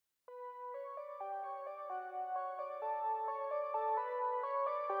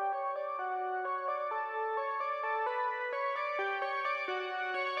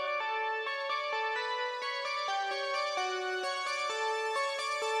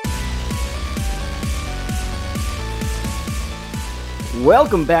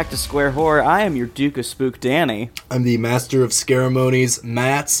Welcome back to Square Horror. I am your Duke of Spook, Danny. I'm the Master of Scaremonies,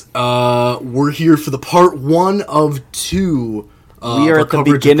 Matt. We're here for the part 1 of 2. We are at the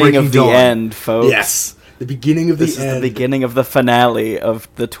beginning of the end, folks. Yes, the beginning of the end. This is the beginning of the finale of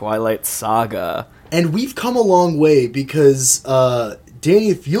the Twilight Saga. And we've come a long way because, Danny,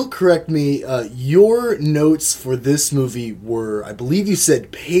 if you'll correct me, your notes for this movie were, I believe you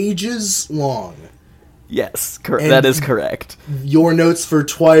said, pages long. Yes, that is correct. Your notes for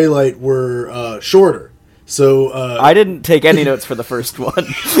Twilight were shorter. So I didn't take any notes for the first one.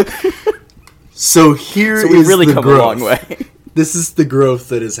 So here is we've really the come growth. a long way. This is the growth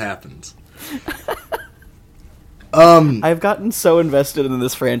that has happened. I've gotten so invested in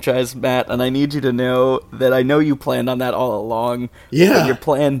this franchise, Matt, and I need you to know that I know you planned on that all along. Yeah. But your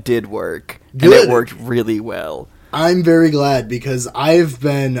plan did work. Good. And it worked really well. I'm very glad because I've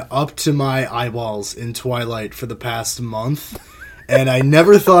been up to my eyeballs in Twilight for the past month, and I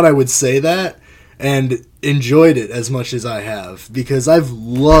never thought I would say that and enjoyed it as much as I have because I've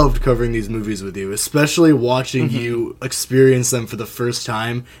loved covering these movies with you, especially watching you experience them for the first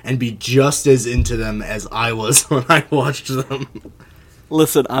time and be just as into them as I was when I watched them.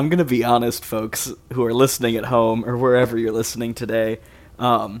 Listen, I'm going to be honest, folks who are listening at home or wherever you're listening today.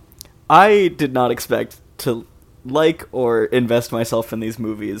 I did not expect to like or invest myself in these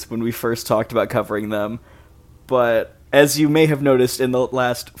movies when we first talked about covering them, but as you may have noticed in the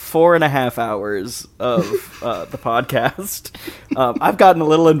last 4.5 hours of the podcast, I've gotten a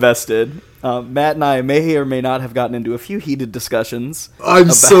little invested. Matt and I may or may not have gotten into a few heated discussions.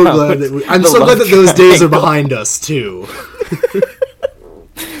 I'm so glad that those days are behind us too.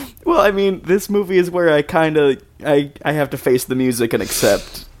 Well, I mean, this movie is where I have to face the music and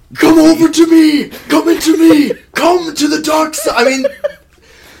accept. Come over to me! Come into me! Come to the dark side! I mean,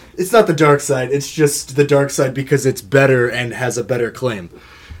 it's not the dark side, it's just the dark side because it's better and has a better claim.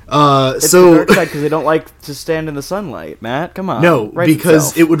 It's the dark side because they don't like to stand in the sunlight, Matt. Come on. No,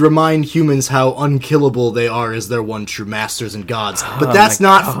 because it would remind humans how unkillable they are as their one true masters and gods. But that's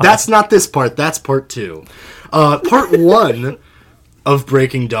not this part, that's part 2. Part 1 of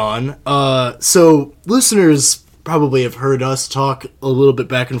Breaking Dawn. So, listeners probably have heard us talk a little bit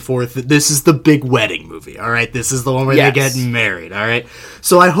back and forth that this is the big wedding movie, alright? This is the one where they get married, alright?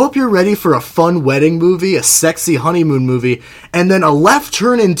 So I hope you're ready for a fun wedding movie, a sexy honeymoon movie, and then a left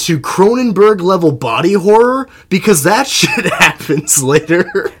turn into Cronenberg-level body horror, because that shit happens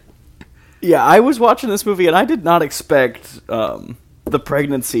later. Yeah, I was watching this movie, and I did not expect the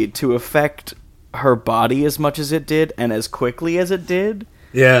pregnancy to affect her body as much as it did, and as quickly as it did.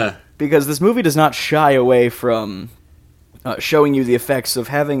 Yeah. Because this movie does not shy away from showing you the effects of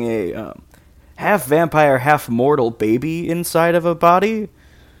having a half-vampire, half-mortal baby inside of a body,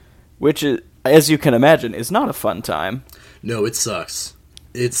 which, as you can imagine, is not a fun time. No, it sucks.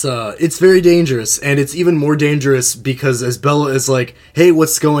 It's very dangerous, and it's even more dangerous because as Bella is like, hey,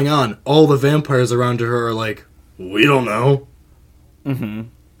 what's going on? All the vampires around her are like, we don't know. Mm-hmm.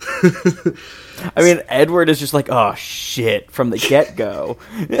 I mean, Edward is just like, oh, shit, from the get-go.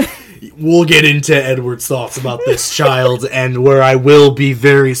 We'll get into Edward's thoughts about this child, and where I will be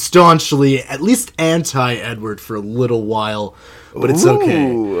very staunchly, at least anti-Edward for a little while, but it's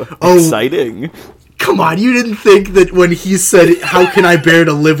okay. Exciting. Come on, you didn't think that when he said, how can I bear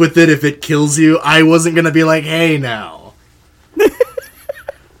to live with it if it kills you, I wasn't gonna be like, hey, now.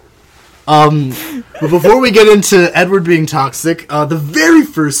 But before we get into Edward being toxic, the very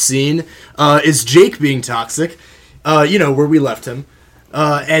first scene is Jake being toxic, where we left him,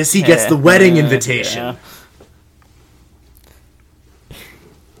 as he gets the wedding invitation. Yeah.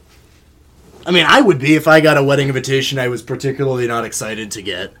 I mean, I would be if I got a wedding invitation I was particularly not excited to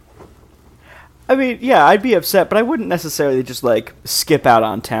get. I mean, yeah, I'd be upset, but I wouldn't necessarily just, skip out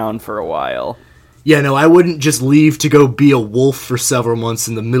on town for a while. Yeah, no, I wouldn't just leave to go be a wolf for several months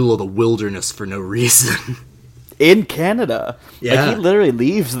in the middle of the wilderness for no reason. In Canada. Yeah. He literally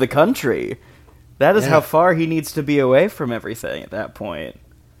leaves the country. That is how far he needs to be away from everything at that point.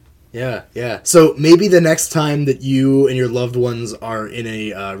 Yeah. So maybe the next time that you and your loved ones are in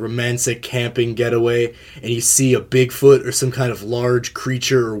a romantic camping getaway and you see a Bigfoot or some kind of large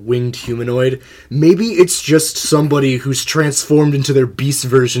creature or winged humanoid, maybe it's just somebody who's transformed into their beast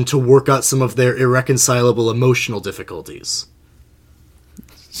version to work out some of their irreconcilable emotional difficulties.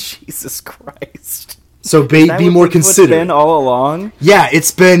 Jesus Christ. So be more Bigfoot's considerate. Been all along? Yeah,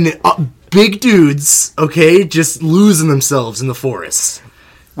 it's been big dudes, okay, just losing themselves in the forest.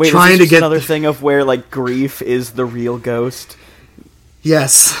 Wait, trying is this to get another thing of where grief is the real ghost?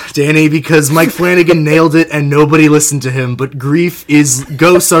 Yes, Danny, because Mike Flanagan nailed it and nobody listened to him, but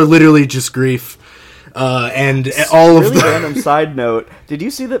ghosts are literally just grief. and all of really the... random side note, did you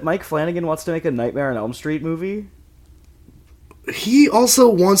see that Mike Flanagan wants to make a Nightmare on Elm Street movie? He also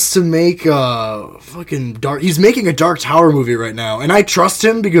wants to make fucking dark... He's making a Dark Tower movie right now, and I trust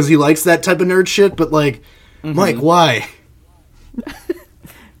him because he likes that type of nerd shit, but, like, Mike, why?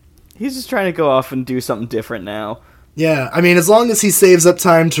 He's just trying to go off and do something different now. Yeah, I mean, as long as he saves up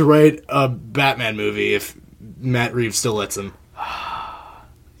time to write a Batman movie, if Matt Reeves still lets him.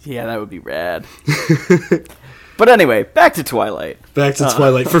 Yeah, that would be rad. But anyway, back to Twilight. Back to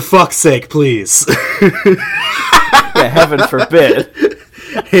Twilight. For fuck's sake, please. Yeah, heaven forbid.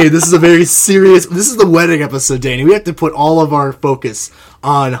 Hey, this is a very serious... This is the wedding episode, Danny. We have to put all of our focus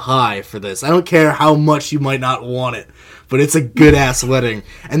on high for this. I don't care how much you might not want it, but it's a good-ass wedding.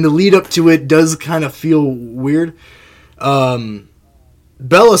 And the lead-up to it does kind of feel weird.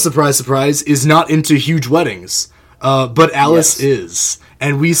 Bella, surprise, surprise, is not into huge weddings. But Alice is.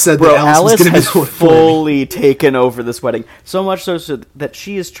 And we said that Alice was going to be has fully taken over this wedding. So much so that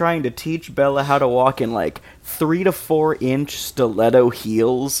she is trying to teach Bella how to walk in, like, 3 to 4 inch stiletto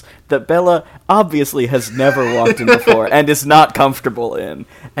heels that Bella obviously has never walked in before and is not comfortable in.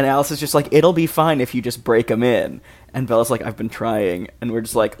 And Alice is just like, it'll be fine if you just break them in. And Bella's like, I've been trying. And we're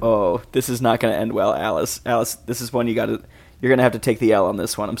just like, oh, this is not going to end well, Alice. Alice, this is one you're going to have to take the L on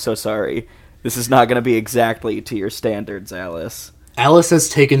this one. I'm so sorry. This is not going to be exactly to your standards, Alice. Alice has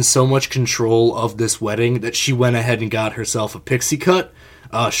taken so much control of this wedding that she went ahead and got herself a pixie cut,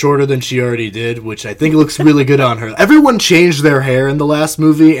 shorter than she already did, which I think looks really good on her. Everyone changed their hair in the last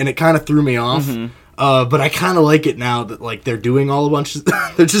movie, and it kind of threw me off. But I kind of like it now that, like, they're doing all a bunch of...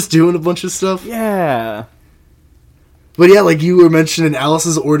 they're just doing a bunch of stuff. Yeah. But yeah, like you were mentioning, Alice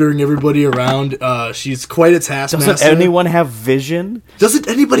is ordering everybody around. She's quite a taskmaster. Doesn't anyone have vision? Doesn't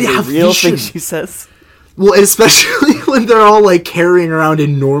anybody have real vision? Thing she says. Well, especially when they're all, like, carrying around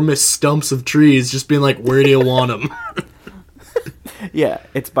enormous stumps of trees, just being like, where do you want them? Yeah,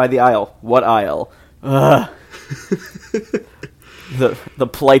 it's by the aisle. What aisle? Ugh. The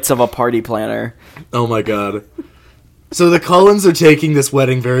plights of a party planner. Oh my god. So the Cullens are taking this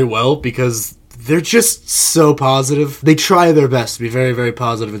wedding very well because they're just so positive. They try their best to be very, very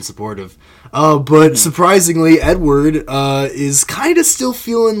positive and supportive. But surprisingly, Edward is kind of still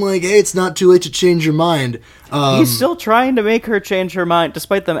feeling like, hey, it's not too late to change your mind. He's still trying to make her change her mind,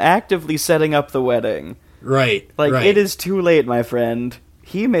 despite them actively setting up the wedding. Right. It is too late, my friend.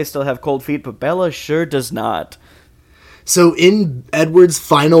 He may still have cold feet, but Bella sure does not. So in Edward's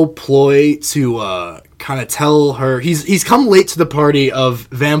final ploy to kind of tell her... He's come late to the party of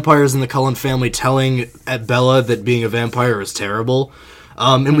vampires in the Cullen family telling Bella that being a vampire is terrible.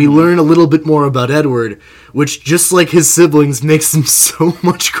 And we learn a little bit more about Edward, which, just like his siblings, makes him so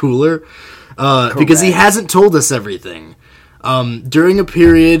much cooler. Because he hasn't told us everything. During a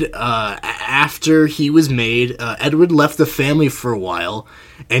period after he was made, Edward left the family for a while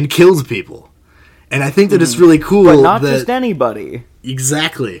and killed people. And I think that it's really cool. But not just anybody.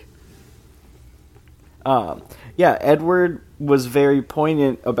 Exactly. Yeah, Edward was very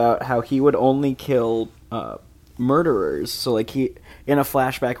poignant about how he would only kill murderers. So, like, in a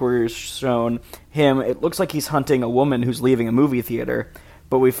flashback where he's shown him, it looks like he's hunting a woman who's leaving a movie theater,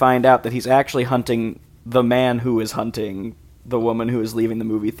 but we find out that he's actually hunting the man who is hunting the woman who is leaving the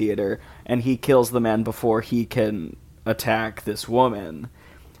movie theater, and he kills the man before he can attack this woman.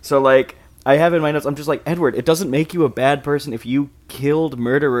 So, like, I have in my notes, I'm just like, Edward, it doesn't make you a bad person if you killed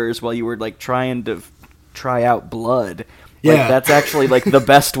murderers while you were, like, trying to try out blood. Yeah. Like, that's actually, like, the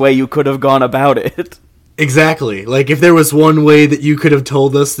best way you could have gone about it. Exactly. Like, if there was one way that you could have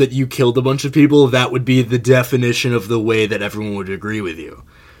told us that you killed a bunch of people, that would be the definition of the way that everyone would agree with you.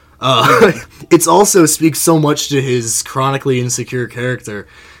 It also speaks so much to his chronically insecure character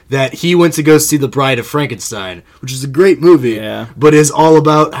that he went to go see The Bride of Frankenstein, which is a great movie, but is all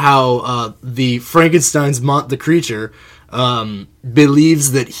about how the Frankenstein's the creature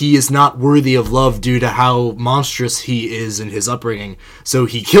believes that he is not worthy of love due to how monstrous he is in his upbringing. So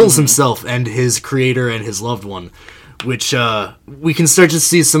he kills himself and his creator and his loved one, which we can start to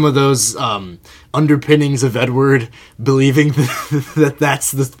see some of those underpinnings of Edward believing that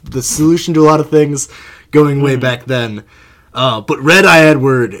that's the solution to a lot of things going way back then. But Red Eye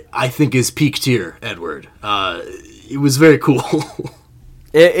Edward, I think, is peak tier Edward. It was very cool.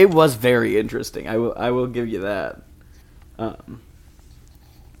 It was very interesting. I will give you that.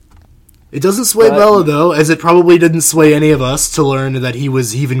 It doesn't sway Bella, though, as it probably didn't sway any of us to learn that he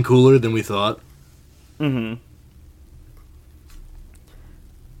was even cooler than we thought.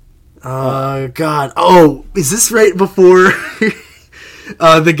 God. Oh, is this right before...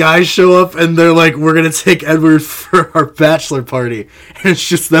 the guys show up and they're like, we're gonna take Edward for our bachelor party, and it's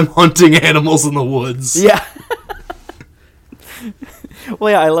just them hunting animals in the woods. Yeah.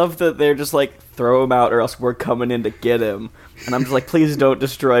 Well, yeah, I love that they're just like, throw him out or else we're coming in to get him. And I'm just like, please don't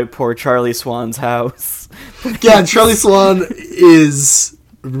destroy poor Charlie Swan's house. Yeah, Charlie Swan is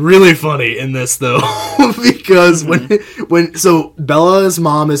really funny in this, though, because so Bella's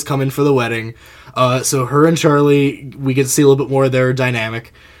mom is coming for the wedding, so her and Charlie, we get to see a little bit more of their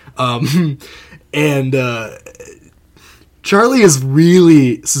dynamic, and Charlie is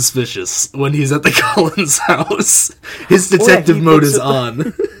really suspicious when he's at the Cullens' house. His detective mode is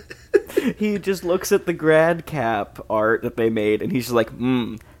on. He just looks at the grad cap art that they made, and he's just like,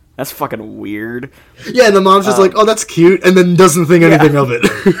 that's fucking weird. Yeah, and the mom's just like, oh, that's cute, and then doesn't think anything of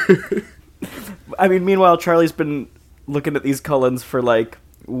it. I mean, meanwhile, Charlie's been looking at these Cullens for, like,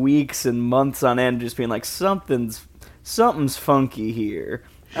 weeks and months on end, just being like, something's funky here.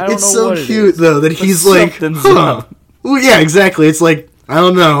 I don't know so what it cute, is, though, that he's like, huh. Well, yeah, exactly. It's like, I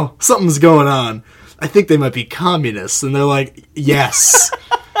don't know, something's going on. I think they might be communists, and they're like, yes.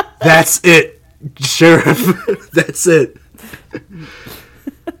 That's it, Sheriff. That's it.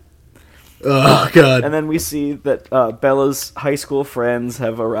 Oh, God. And then we see that Bella's high school friends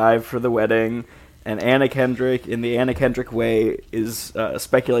have arrived for the wedding, and Anna Kendrick, in the Anna Kendrick way, is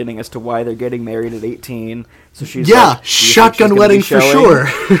speculating as to why they're getting married at 18. So she's like, shotgun wedding for sure.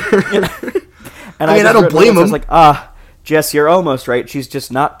 And I mean, I don't blame him. I was like, Jess, you're almost right. She's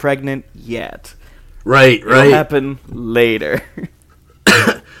just not pregnant yet. Right. It'll happen later.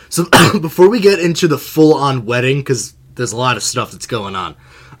 So before we get into the full-on wedding, because there's a lot of stuff that's going on,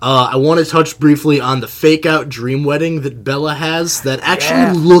 I want to touch briefly on the fake-out dream wedding that Bella has that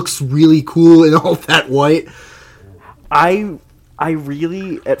actually looks really cool in all that white. I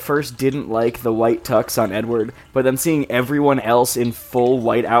really, at first, didn't like the white tux on Edward, but then seeing everyone else in full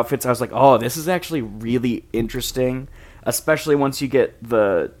white outfits, I was like, oh, this is actually really interesting, especially once you get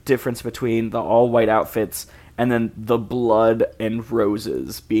the difference between the all-white outfits and then the blood and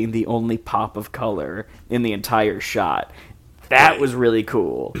roses being the only pop of color in the entire shot. That was really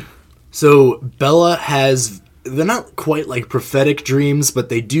cool. So Bella has, they're not quite like prophetic dreams, but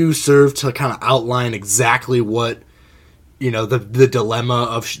they do serve to kind of outline exactly what, you know, the dilemma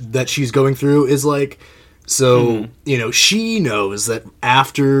of that she's going through is like. So, you know, she knows that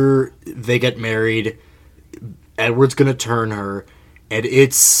after they get married, Edward's going to turn her, and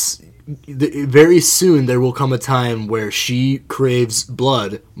it's very soon there will come a time where she craves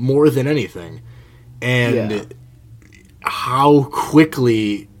blood more than anything. And how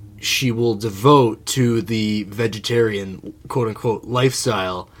quickly she will devote to the vegetarian, quote-unquote,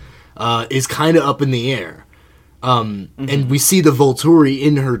 lifestyle is kind of up in the air. And we see the Volturi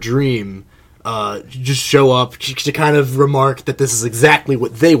in her dream just show up to kind of remark that this is exactly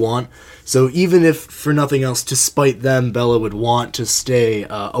what they want. So even if, for nothing else, to spite them, Bella would want to stay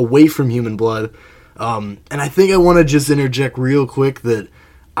away from human blood. And I think I want to just interject real quick that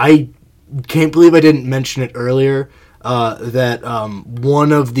I can't believe I didn't mention it earlier, that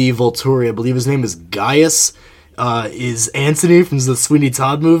one of the Volturi, I believe his name is Gaius, is Anthony from the Sweeney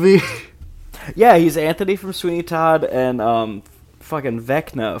Todd movie. Yeah, he's Anthony from Sweeney Todd and fucking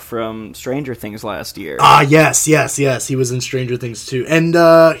Vecna from Stranger Things last year. Yes. He was in Stranger Things too. And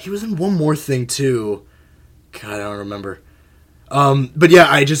he was in one more thing too. God, I don't remember. But yeah,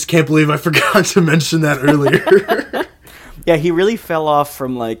 I just can't believe I forgot to mention that earlier. Yeah, he really fell off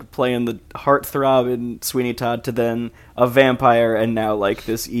from like playing the heartthrob in Sweeney Todd to then a vampire and now like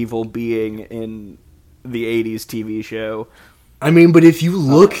this evil being in the 80s TV show. I mean, but if you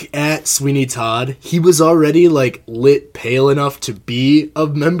look at Sweeney Todd, he was already, like, lit pale enough to be a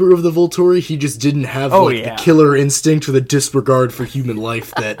member of the Volturi. He just didn't have, the killer instinct or the disregard for human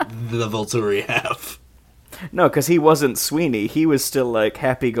life that the Volturi have. No, because he wasn't Sweeney. He was still, like,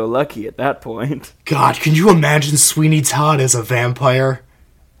 happy-go-lucky at that point. God, can you imagine Sweeney Todd as a vampire?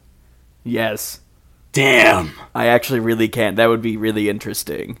 Yes. Damn. I actually really can't. That would be really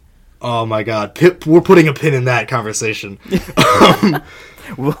interesting. Oh my God, we're putting a pin in that conversation.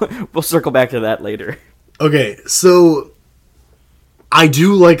 We'll circle back to that later. Okay, so I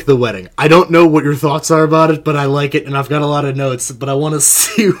do like the wedding. I don't know what your thoughts are about it, but I like it, and I've got a lot of notes, but I want to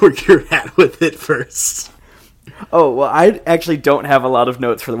see where you're at with it first. Oh, well, I actually don't have a lot of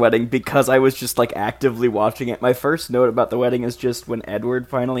notes for the wedding because I was just, like, actively watching it. My first note about the wedding is just when Edward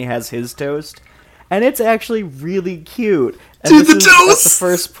finally has his toast. And it's actually really cute. And dude, the toast!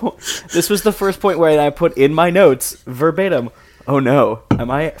 This was the first point where I put in my notes, verbatim, oh no, am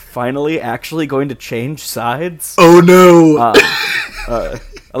I finally actually going to change sides? Oh no!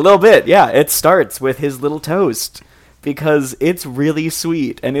 A little bit, yeah. It starts with his little toast. because it's really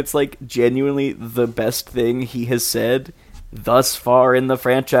sweet, and it's like genuinely the best thing he has said thus far in the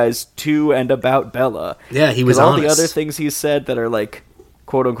franchise to and about Bella. Yeah, he was all honest. the other things he's said that are like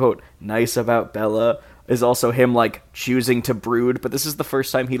quote unquote nice about Bella is also him like choosing to brood, but this is the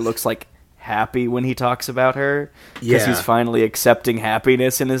first time he looks like happy when he talks about her, because he's finally accepting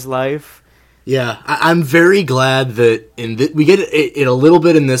happiness in his life. Yeah, I'm very glad that we get it a little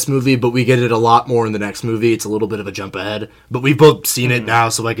bit in this movie, but we get it a lot more in the next movie. It's a little bit of a jump ahead, but we've both seen it now,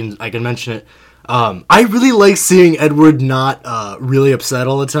 so I can mention it. I really like seeing Edward not really upset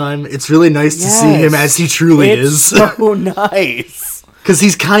all the time. It's really nice to see him as he truly is. So nice. Because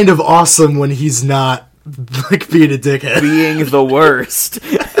he's kind of awesome when he's not like being a dickhead. Being the worst.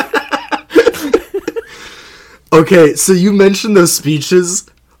 Okay, so you mentioned those speeches.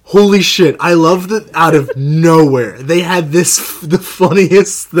 Holy shit, I love that out of nowhere. They had the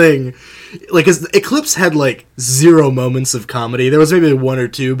funniest thing. Like, Eclipse had, like, 0 moments of comedy. There was maybe 1 or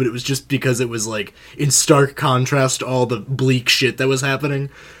 2, but it was just because it was, like, in stark contrast to all the bleak shit that was happening.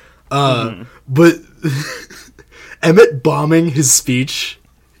 But Emmett bombing his speech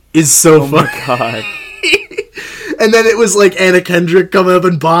is so funny. Oh my god. And then it was like Anna Kendrick coming up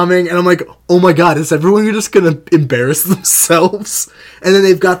and bombing, and I'm like, oh my god, is everyone just gonna embarrass themselves? And then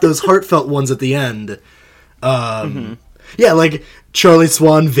they've got those heartfelt ones at the end. Yeah, like Charlie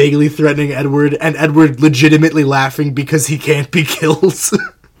Swan vaguely threatening Edward, and Edward legitimately laughing because he can't be killed.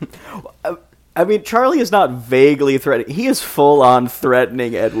 I mean, Charlie is not vaguely threatening. He is full-on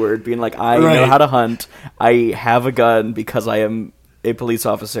threatening Edward, being like, I know how to hunt, I have a gun because I am a police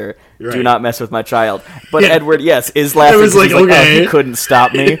officer. Right. Do not mess with my child. But Edward, yes, is laughing. I was like, okay. Oh, he couldn't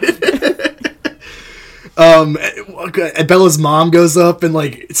stop me. Bella's mom goes up and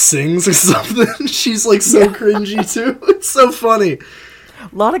like sings or something. She's like so cringy too. It's so funny.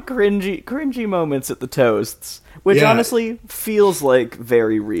 A lot of cringy moments at the toasts, which honestly feels like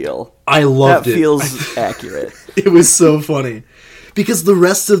very real. I loved it. That feels accurate. It was so funny. Because the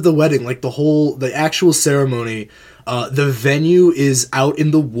rest of the wedding, like the actual ceremony, the venue is out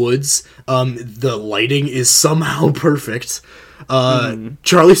in the woods. The lighting is somehow perfect.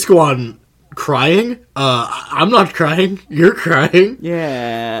 Charlie Swan crying. I'm not crying. You're crying.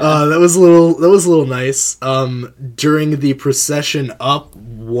 Yeah. That was a little nice. During the procession up,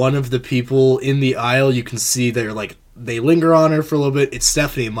 one of the people in the aisle, you can see they linger on her for a little bit. It's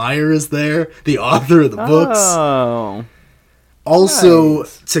Stephanie Meyer is there, the author of the books. Oh. Also,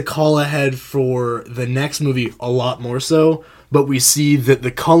 nice. To call ahead for the next movie a lot more so, but we see that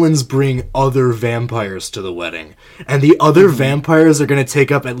the Cullens bring other vampires to the wedding. And the other vampires are going to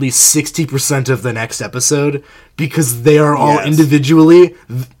take up at least 60% of the next episode, because they are all individually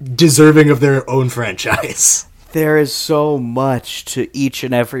deserving of their own franchise. There is so much to each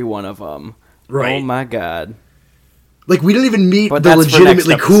and every one of them. Right. Oh my god. Like, we don't even meet the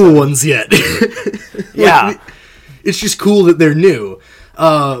legitimately cool ones yet. Yeah. It's just cool that they're new.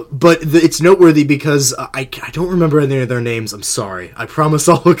 But it's noteworthy because I don't remember any of their names. I'm sorry. I promise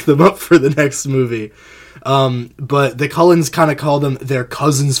I'll look them up for the next movie. But the Cullens kind of call them their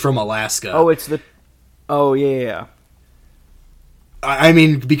cousins from Alaska. Oh, yeah. I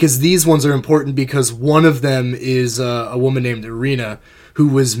mean, because these ones are important because one of them is a woman named Irina who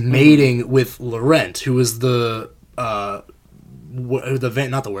was mating with Laurent, who was the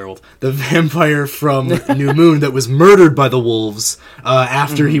vampire from New Moon that was murdered by the wolves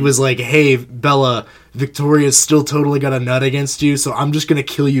after he was like, hey, Bella, Victoria's still totally got a nut against you, so I'm just going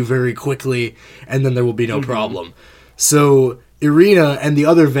to kill you very quickly, and then there will be no problem. So Irina and the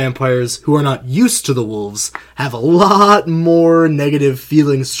other vampires who are not used to the wolves have a lot more negative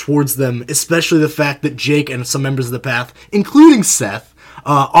feelings towards them, especially the fact that Jake and some members of the Path, including Seth,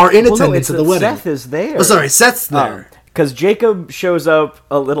 are in attendance at the wedding. Seth is there. Oh, sorry, Seth's there. Because Jacob shows up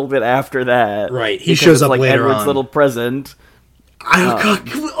a little bit after that. Right, he shows up like later Edward's on. little present. We gotta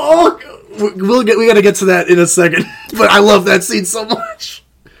get to that in a second. But I love that scene so much.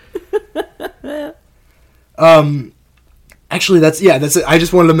 Actually, that's it. I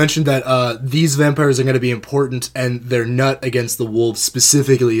just wanted to mention that these vampires are going to be important, and their nut against the wolves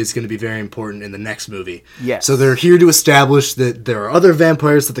specifically is going to be very important in the next movie. Yes. So they're here to establish that there are other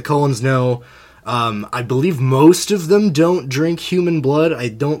vampires that the Cullens know. I believe most of them don't drink human blood. I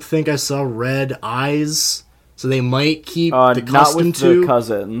don't think I saw red eyes, so they might keep the custom not with to. Their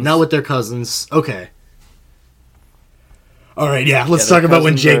cousins. Not with their cousins. Okay. All right, let's talk about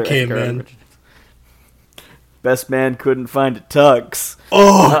when Jake came, man. Best man couldn't find a tux.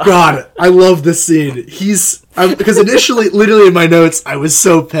 Oh, God. I love this scene. Because initially, literally in my notes, I was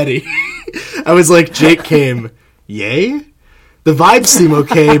so petty. I was like, Jake came. Yay? The vibes seem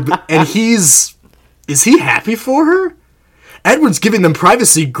okay, and he's Is he happy for her? Edward's giving them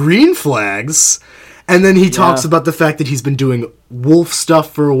privacy, green flags. And then he talks about the fact that he's been doing wolf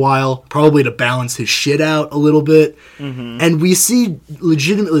stuff for a while, probably to balance his shit out a little bit. Mm-hmm. And we see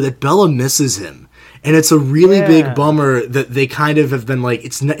legitimately that Bella misses him. And it's a really big bummer that they kind of have been like,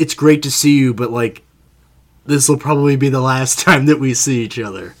 it's great to see you, but like, this will probably be the last time that we see each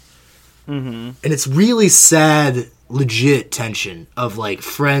other. Mm-hmm. And it's really sad, legit tension of like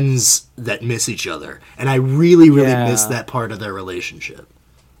friends that miss each other. And I really miss that part of their relationship.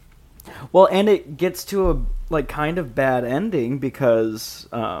 Well, and it gets to a like kind of bad ending because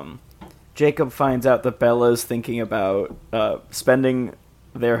Jacob finds out that Bella's thinking about spending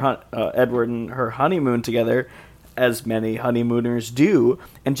their Edward and her honeymoon together, as many honeymooners do.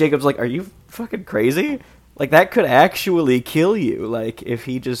 And Jacob's like, "Are you fucking crazy? Like that could actually kill you. Like if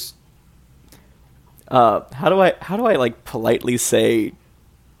he just how do I like politely say?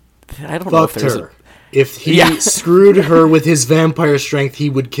 I don't know if there's her. If he screwed her with his vampire strength, he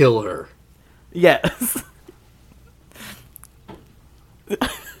would kill her. Yes. And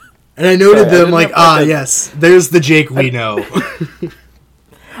I noted them like, yes, there's the Jake we know.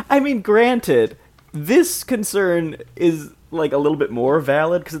 I mean, granted, this concern is like a little bit more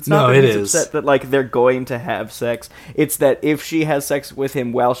valid because it's not that he's upset that like they're going to have sex. It's that if she has sex with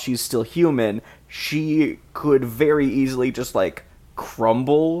him while she's still human, she could very easily just like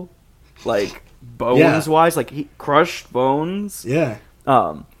crumble, like bones wise, like he crushed bones. Yeah.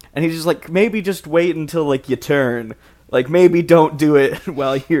 And he's just like, maybe just wait until like you turn. Like maybe don't do it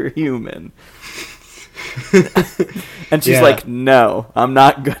while you're human. And she's like, no, I'm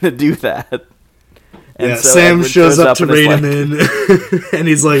not gonna do that. And so Sam Edward shows up to rein him like, in, and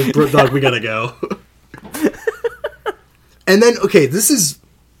he's like, dog, we gotta go. And then, okay, the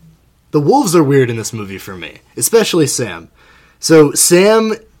wolves are weird in this movie for me, especially Sam. So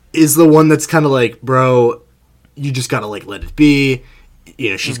Sam is the one that's kind of like, bro, you just gotta like let it be.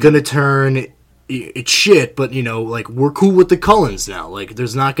 You know, she's gonna turn. It's shit, but you know, like we're cool with the Cullens now. Like,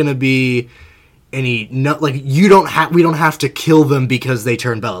 there's not gonna be any we don't have to kill them because they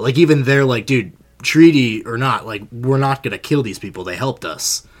turn Bella. Like, even they're like, dude, treaty or not, like we're not gonna kill these people. They helped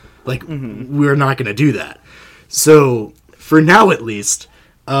us. Like, we're not gonna do that. So for now, at least,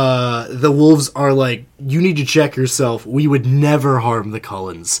 the wolves are like, you need to check yourself. We would never harm the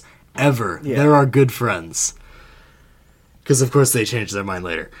Cullens ever. Yeah. They're our good friends. Because, of course, they change their mind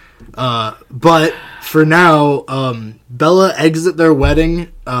later. But for now, Bella exit their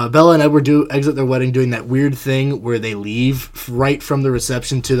wedding. Bella and Edward exit their wedding doing that weird thing where they leave right from the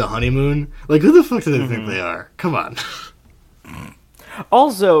reception to the honeymoon. Like, who the fuck do they think they are? Come on.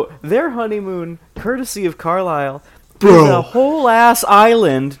 Also, their honeymoon, courtesy of Carlisle, is a whole ass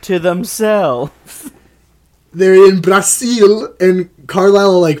island to themselves. They're in Brazil, and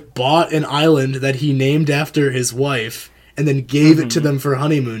Carlisle, like, bought an island that he named after his wife. And then gave it to them for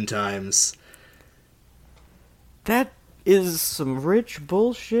honeymoon times. That is some rich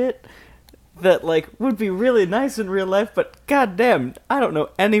bullshit that, like, would be really nice in real life, but goddamn, I don't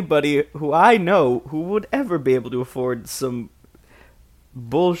know anybody who I know who would ever be able to afford some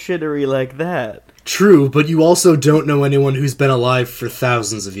bullshittery like that. True, but you also don't know anyone who's been alive for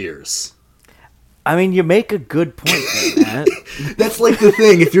thousands of years. I mean, you make a good point there, Matt. That's like the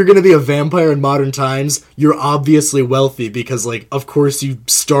thing. If you're going to be a vampire in modern times, you're obviously wealthy because, like, of course you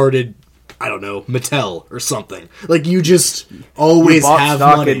started, I don't know, Mattel or something. Like, you just always have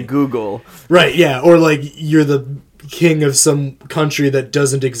stock money. in Google. Right, yeah. Or, like, you're the king of some country that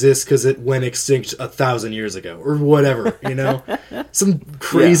doesn't exist because it went extinct 1,000 years ago. Or whatever, you know? Some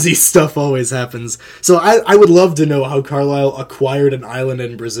crazy stuff always happens. So I would love to know how Carlisle acquired an island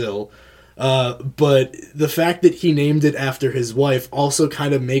in Brazil. But the fact that he named it after his wife also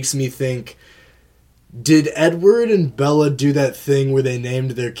kind of makes me think, did Edward and Bella do that thing where they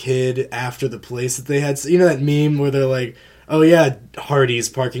named their kid after the place that they had? You know that meme where they're like, oh yeah, Hardy's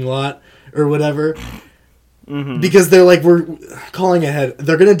parking lot or whatever? Mm-hmm. Because they're like, we're calling ahead.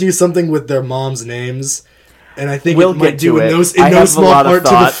 They're going to do something with their mom's names. And I think we'll it might do in no small part to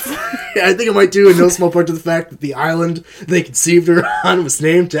the fact that the island they conceived her on was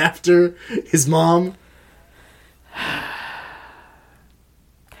named after his mom.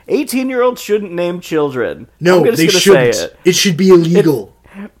 18-year-olds shouldn't name children. No, they shouldn't. It should be illegal.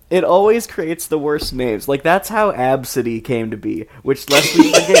 It always creates the worst names. Like, that's how Absidy came to be, which lest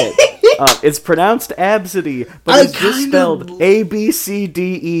we forget. It's pronounced Absidy, but it's just spelled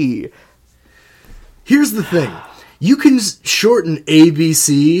A-B-C-D-E. Here's the thing. You can shorten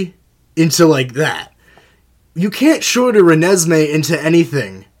ABC into like that. You can't shorten Renesmee into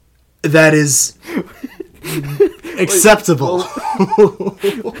anything that is acceptable.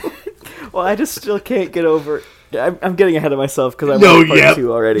 Well, I just still can't get over. I'm getting ahead of myself because I'm on part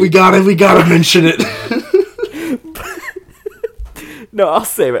 2 already. We gotta mention it. No, I'll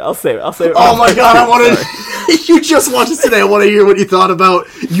save it. Oh my god, I want to. You just watched it today. I want to hear what you thought about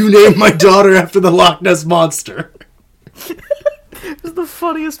 "You named my daughter after the Loch Ness monster." It's the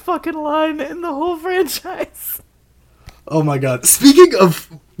funniest fucking line in the whole franchise. Oh my god. Speaking of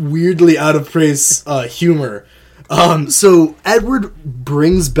weirdly out of place humor, so Edward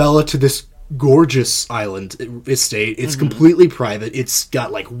brings Bella to this gorgeous island estate. It's completely private. It's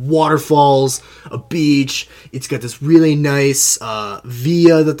got like waterfalls, a beach. It's got this really nice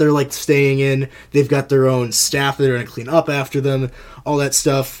villa that they're like staying in. They've got their own staff that are going to clean up after them, all that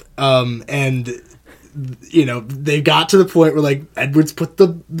stuff. And you know, they got to the point where like Edward's put the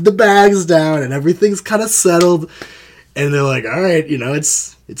bags down and everything's kind of settled. And they're like, all right, you know,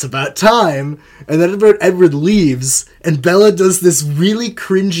 it's about time. And then Edward leaves, and Bella does this really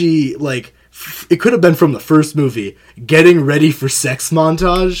cringy, like, it could have been from the first movie, getting ready for sex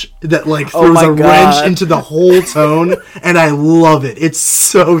montage that, like, throws a wrench into the whole tone. And I love it. It's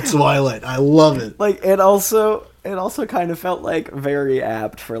so Twilight. I love it. Like, it also kind of felt, like, very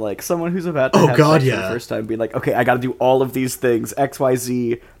apt for, like, someone who's about to have sex for the first time, being like, okay, I gotta do all of these things,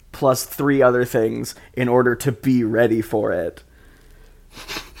 XYZ, plus 3 other things in order to be ready for it.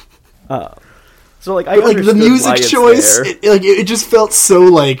 So like I understood the music choice, it just felt so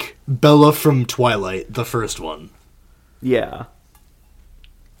like Bella from Twilight, the first one. Yeah,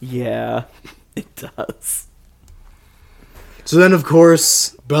 it does. So then, of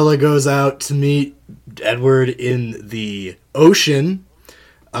course, Bella goes out to meet Edward in the ocean.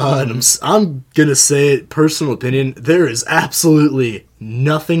 And I'm gonna say it, personal opinion, there is absolutely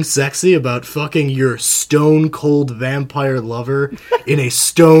nothing sexy about fucking your stone-cold vampire lover in a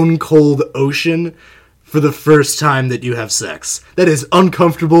stone-cold ocean for the first time that you have sex. That is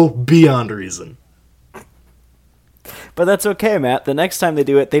uncomfortable beyond reason. But that's okay, Matt. The next time they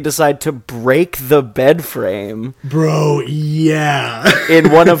do it, they decide to break the bed frame. Bro, yeah. In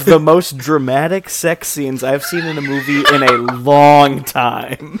one of the most dramatic sex scenes I've seen in a movie in a long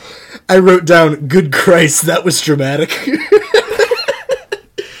time. I wrote down, good Christ, that was dramatic.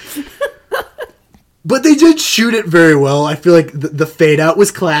 But they did shoot it very well. I feel like the fade out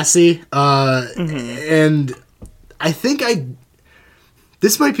was classy. And I think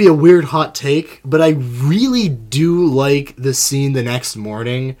this might be a weird hot take, but I really do like the scene the next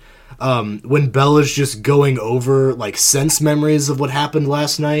morning when Bella's just going over like sense memories of what happened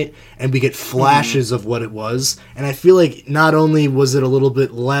last night, and we get flashes of what it was. And I feel like not only was it a little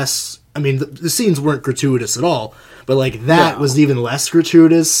bit less, I mean, the scenes weren't gratuitous at all, but like that was even less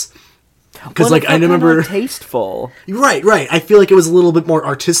gratuitous. Because like I remember tasteful. Right. I feel like it was a little bit more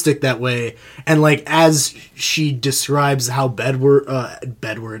artistic that way, and like as she describes how Edward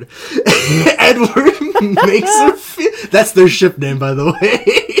makes her feel. That's their ship name, by the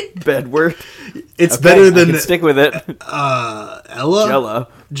way. Bedward. It's better than I can stick with it. Ella.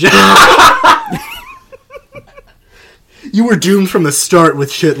 You were doomed from the start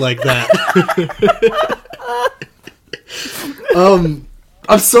with shit like that.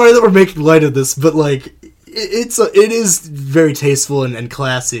 I'm sorry that we're making light of this, but like it is very tasteful and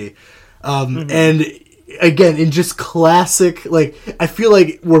classy, and again in just classic. Like I feel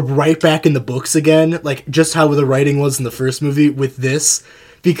like we're right back in the books again, like just how the writing was in the first movie with this,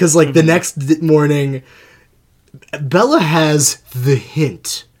 because like the next morning, Bella has the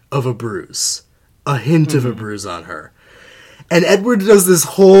hint of a bruise, of a bruise on her, and Edward does this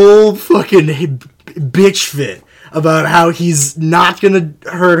whole fucking bitch fit about how he's not gonna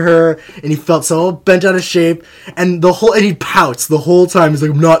hurt her, and he felt so bent out of shape, and he pouts the whole time. He's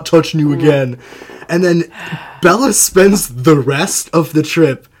like, I'm not touching you again. And then Bella spends the rest of the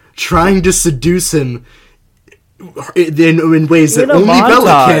trip trying to seduce him in ways that only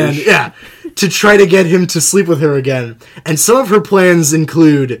Bella can. Yeah, to try to get him to sleep with her again. And some of her plans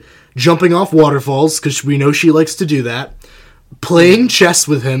include jumping off waterfalls, because we know she likes to do that, playing chess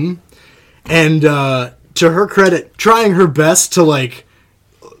with him, and to her credit, trying her best to like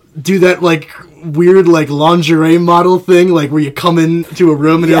do that like weird like lingerie model thing, like where you come into a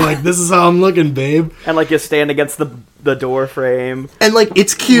room and you're like, this is how I'm looking, babe, and like you stand against the door frame, and like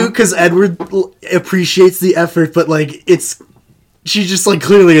it's cute because Edward appreciates the effort, but like she just like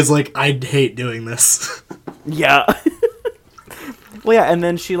clearly is like, I hate doing this. Yeah. Well, yeah, and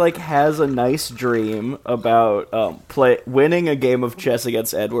then she like has a nice dream about winning a game of chess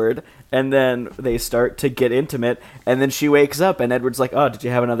against Edward, and then they start to get intimate, and then she wakes up, and Edward's like, oh, did you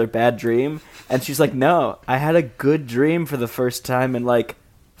have another bad dream? And she's like, no, I had a good dream for the first time in like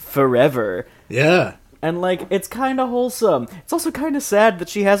forever. Yeah. And, like, it's kind of wholesome. It's also kind of sad that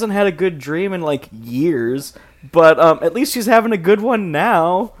she hasn't had a good dream in, like, years. But at least she's having a good one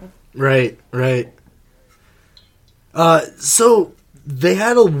now. Right. So, they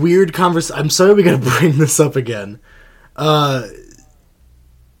had a weird conversation. I'm sorry we gotta bring this up again.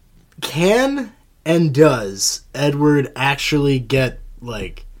 Can and does Edward actually get,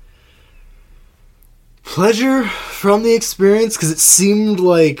 like, pleasure from the experience? Because it seemed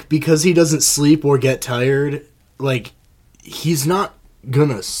like, because he doesn't sleep or get tired, like, he's not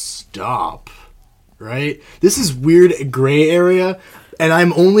gonna stop, right? This is weird gray area, and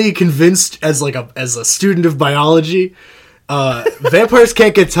I'm only convinced as a student of biology, vampires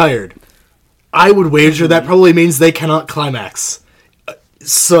can't get tired. I would wager that probably means they cannot climax.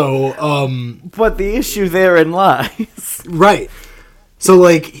 So, But the issue therein lies. right. So,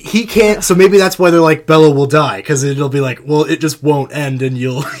 like, he can't... So maybe that's why they're like, Bella will die. Because it'll be like, well, it just won't end and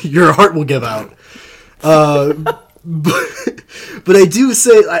your heart will give out. But I do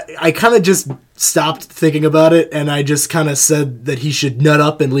say... I kind of just stopped thinking about it. And I just kind of said that he should nut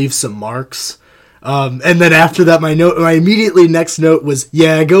up and leave some marks. And then after that, my immediately next note was,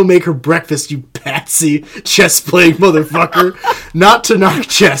 yeah, go make her breakfast, you patsy chess-playing motherfucker. Not to knock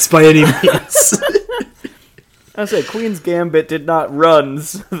chess by any means. I say Queen's Gambit did not run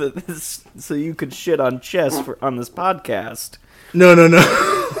so you could shit on chess on this podcast. No.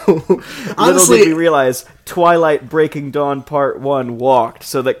 Honestly, little did we realize Twilight Breaking Dawn Part 1 walked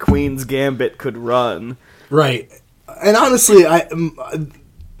so that Queen's Gambit could run. Right. And honestly, I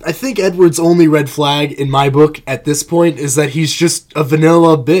think Edward's only red flag in my book at this point is that he's just a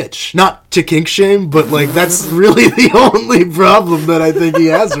vanilla bitch. Not to kink shame, but, like, that's really the only problem that I think he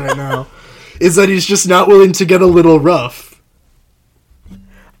has right now. Is that he's just not willing to get a little rough.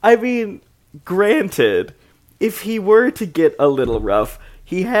 I mean, granted, if he were to get a little rough,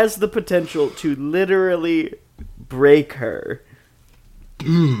 he has the potential to literally break her.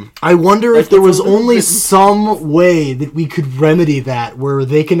 I wonder if there was only some way that we could remedy that, where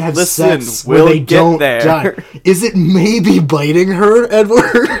they can have sex where they don't die. Is it maybe biting her,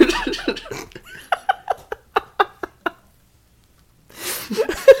 Edward?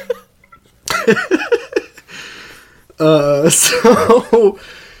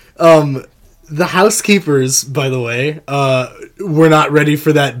 The housekeepers, by the way, were not ready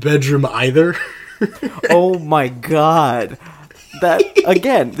for that bedroom either. Oh my god. That,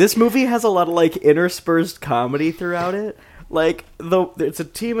 again, this movie has a lot of, like, interspersed comedy throughout it. Like, it's a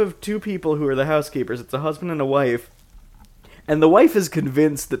team of two people who are the housekeepers. It's a husband and a wife. And the wife is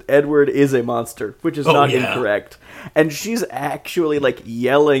convinced that Edward is a monster, which is not incorrect. And she's actually, like,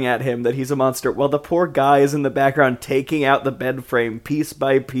 yelling at him that he's a monster, while the poor guy is in the background taking out the bed frame piece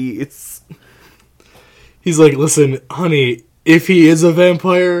by piece. He's like, listen, honey, if he is a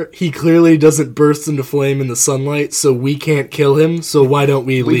vampire, he clearly doesn't burst into flame in the sunlight, so we can't kill him, so why don't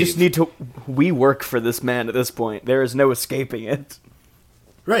we leave? We just need to... We work for this man at this point. There is no escaping it.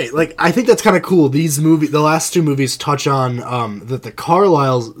 Right, like, I think that's kind of cool. The last two movies touch on that the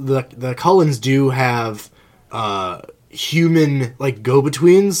Cullens do have human, like,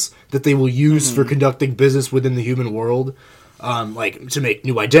 go-betweens that they will use for conducting business within the human world. Like, to make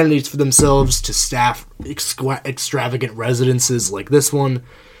new identities for themselves, to staff extravagant residences like this one.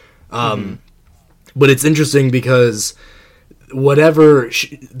 But it's interesting because whatever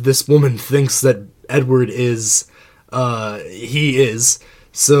this woman thinks that Edward is, he is.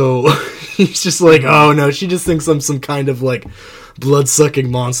 So he's just like, oh no, she just thinks I'm some kind of, like, blood-sucking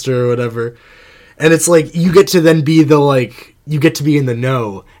monster or whatever. And it's like, you get to then be you get to be in the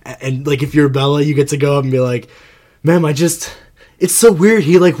know. And like, if you're Bella, you get to go up and be like, ma'am, it's so weird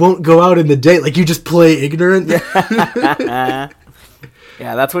he, like, won't go out in the day. Like, you just play ignorant. Yeah,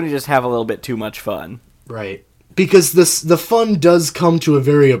 that's when you just have a little bit too much fun. Right. Because the fun does come to a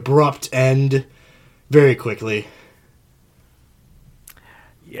very abrupt end very quickly.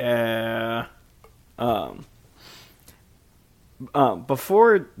 Yeah.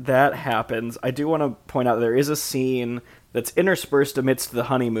 Before that happens, I do want to point out there is a scene that's interspersed amidst the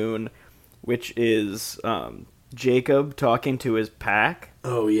honeymoon, which is Jacob talking to his pack.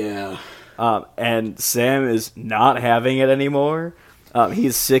 Oh, yeah. And Sam is not having it anymore.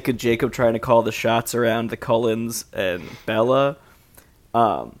 He's sick of Jacob trying to call the shots around the Cullens and Bella.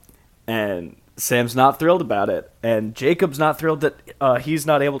 And Sam's not thrilled about it. And Jacob's not thrilled that he's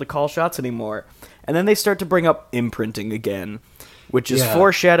not able to call shots anymore. And then they start to bring up imprinting again, which is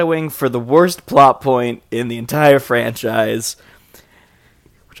foreshadowing for the worst plot point in the entire franchise,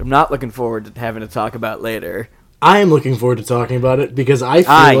 which I'm not looking forward to having to talk about later. I am looking forward to talking about it because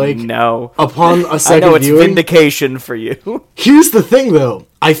I know. Upon a second I know it's viewing, vindication for you. Here's the thing, though.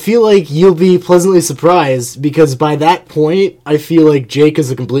 I feel like you'll be pleasantly surprised, because by that point, I feel like Jake is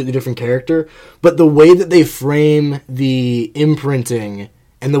a completely different character, but the way that they frame the imprinting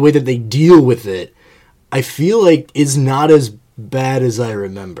and the way that they deal with it, I feel like is not as bad as I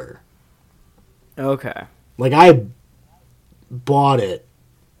remember. Okay. Like, I bought it,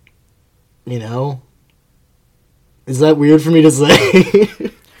 you know? Is that weird for me to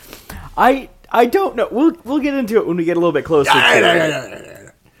say? I don't know. We'll get into it when we get a little bit closer to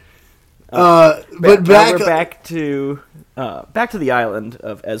it. But we're back to the island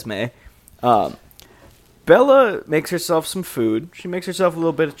of Esme. Bella makes herself some food. She makes herself a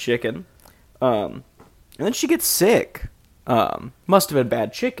little bit of chicken. And then she gets sick. Must have been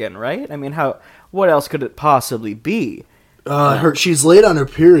bad chicken, right? I mean, what else could it possibly be? She's late on her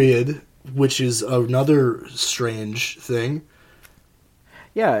period, which is another strange thing.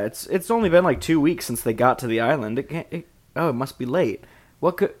 Yeah, it's only been like 2 weeks since they got to the island. It must be late.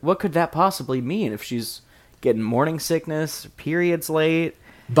 What could that possibly mean if she's getting morning sickness, periods late?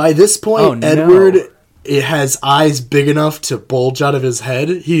 By this point, Edward it has eyes big enough to bulge out of his head.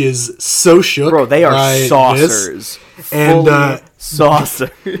 He is so shook. Bro, they are saucers. And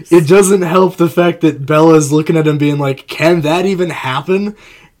saucers. It doesn't help the fact that Bella's looking at him being like, can that even happen?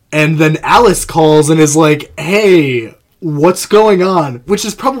 And then Alice calls and is like, hey, what's going on? Which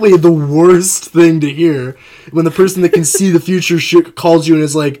is probably the worst thing to hear when the person that can see the future calls you and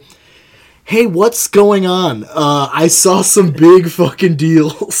is like, hey, what's going on? I saw some big fucking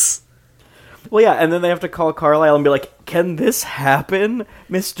deals. Well, yeah, and then they have to call Carlisle and be like, can this happen,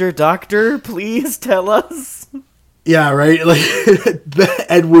 Mr. Doctor? Please tell us. Yeah, right? Like,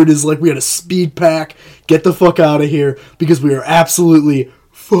 Edward is like, we had a speed pack. Get the fuck out of here, because we are absolutely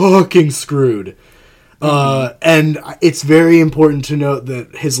fucking screwed. And it's very important to note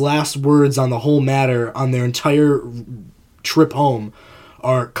that his last words on the whole matter, on their entire trip home,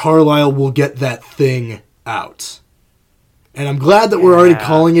 are, Carlisle will get that thing out. And I'm glad that we're already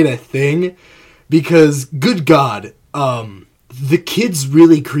calling it a thing, because, good God, the kid's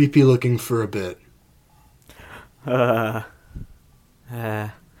really creepy looking for a bit. That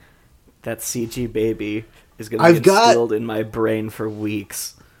CG baby is going to be instilled in my brain for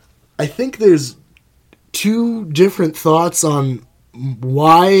weeks. I think there's two different thoughts on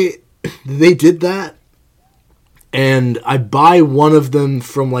why they did that. And I buy one of them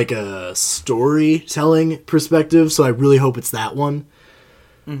from like a storytelling perspective, so I really hope it's that one.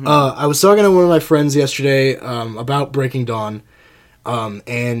 Mm-hmm. I was talking to one of my friends yesterday about Breaking Dawn,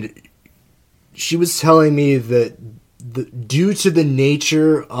 and she was telling me that due to the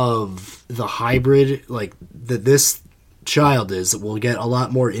nature of the hybrid, like that this child is, that we'll get a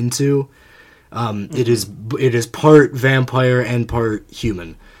lot more into, it is part vampire and part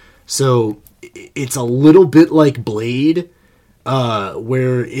human. So it's a little bit like Blade,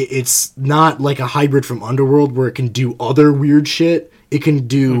 where it's not like a hybrid from Underworld where it can do other weird shit. It can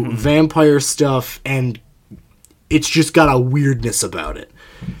do vampire stuff, and it's just got a weirdness about it.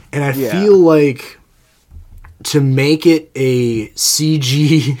 And I feel like to make it a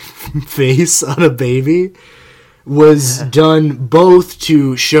CG face on a baby was done both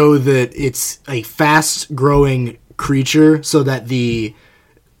to show that it's a fast-growing creature, so that the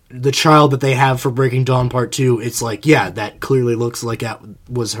child that they have for Breaking Dawn Part 2, it's like, yeah, that clearly looks like that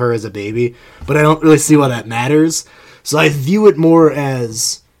was her as a baby, but I don't really see why that matters. So I view it more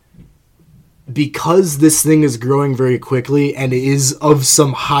as, because this thing is growing very quickly and is of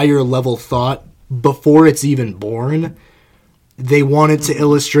some higher level thought before it's even born, they wanted to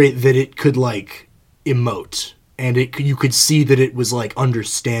illustrate that it could, like, emote. And you could see that it was, like,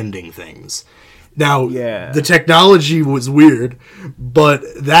 understanding things. Now, the technology was weird, but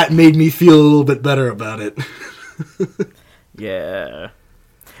that made me feel a little bit better about it. Yeah.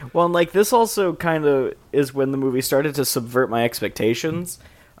 Well, and, like, this also kind of is when the movie started to subvert my expectations,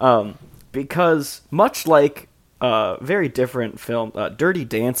 because much like a very different film, Dirty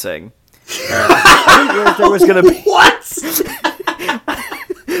Dancing, I didn't realize there was going to be... What?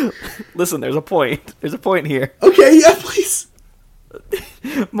 Listen, there's a point. There's a point here. Okay, yeah, please.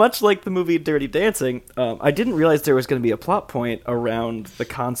 Much like the movie Dirty Dancing, I didn't realize there was going to be a plot point around the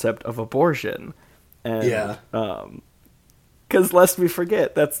concept of abortion. And, because lest we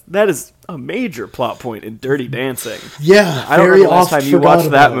forget, that is a major plot point in Dirty Dancing. Yeah, I don't remember the last time you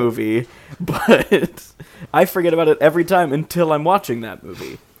watched that movie, but I forget about it every time until I'm watching that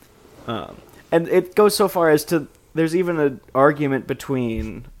movie. And it goes so far as to, there's even an argument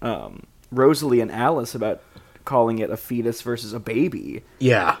between Rosalie and Alice about calling it a fetus versus a baby.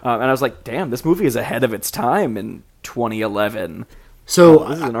 Yeah. And I was like, damn, this movie is ahead of its time in 2011. So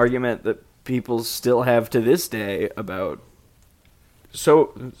this is an argument that people still have to this day about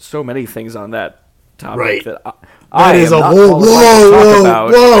so many things on that topic Right. that That I is am a not whoa, qualified to talk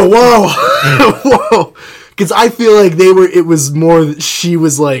about. whoa. Because I feel like it was more that she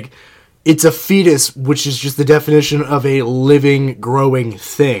was like, it's a fetus, which is just the definition of a living, growing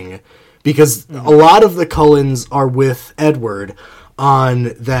thing. Because a lot of the Cullens are with Edward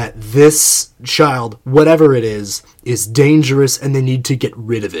on that this child, whatever it is dangerous and they need to get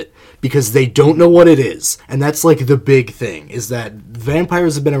rid of it. Because they don't know what it is. And that's like the big thing, is that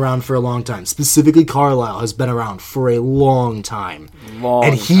vampires have been around for a long time. Specifically, Carlisle has been around for a long time.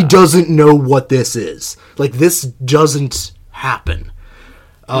 And he doesn't know what this is. Like, this doesn't happen.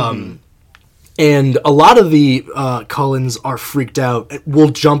 And a lot of the Cullens are freaked out. We'll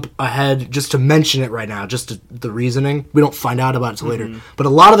jump ahead just to mention it right now, the reasoning. We don't find out about it until later. But a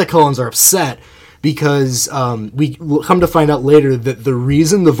lot of the Cullens are upset because we will come to find out later that the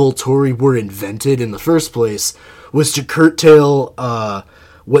reason the Volturi were invented in the first place was to curtail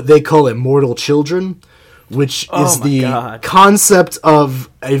what they call immortal children, which is the concept of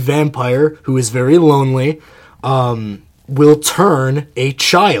a vampire who is very lonely, will turn a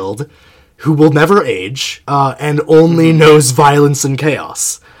child who will never age, and only knows violence and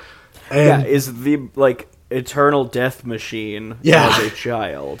chaos. And is the, like, eternal death machine as a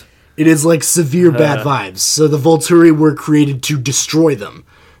child. It is like severe bad vibes. So the Volturi were created to destroy them.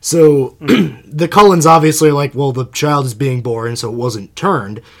 So the Cullens obviously are like, well, the child is being born, so it wasn't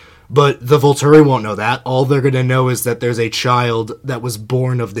turned. But the Volturi won't know that. All they're going to know is that there's a child that was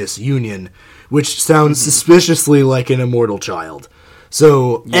born of this union, which sounds suspiciously like an immortal child.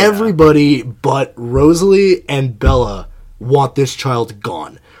 So everybody but Rosalie and Bella want this child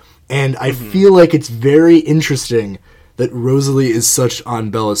gone. And I feel like it's very interesting that Rosalie is such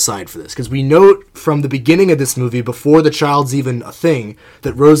on Bella's side for this. Because we note from the beginning of this movie, before the child's even a thing,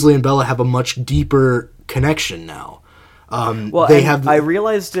 that Rosalie and Bella have a much deeper connection now. I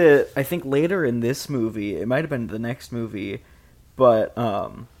realized it, I think, later in this movie. It might have been the next movie. But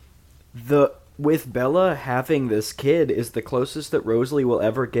with Bella having this kid is the closest that Rosalie will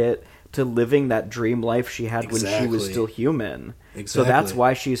ever get to living that dream life she had when she was still human. Exactly. So that's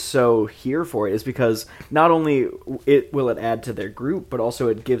why she's so here for it, is because not only will it add to their group, but also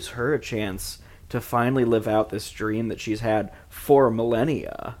it gives her a chance to finally live out this dream that she's had for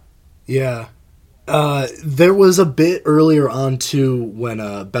millennia. Yeah. There was a bit earlier on, too, when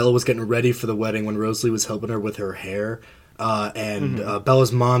Bella was getting ready for the wedding, when Rosalie was helping her with her hair.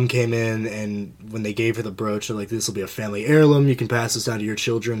 Bella's mom came in, and when they gave her the brooch, they're like, this will be a family heirloom, you can pass this down to your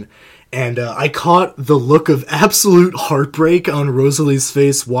children. And I caught the look of absolute heartbreak on Rosalie's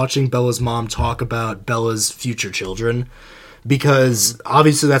face watching Bella's mom talk about Bella's future children, because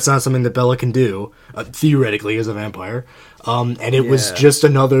obviously that's not something that Bella can do, theoretically, as a vampire. And it was just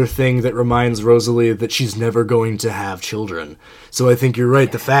another thing that reminds Rosalie that she's never going to have children. So I think you're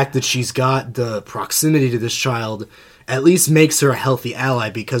right. The fact that she's got the proximity to this child at least makes her a healthy ally,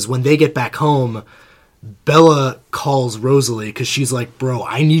 because when they get back home, Bella calls Rosalie because she's like, bro,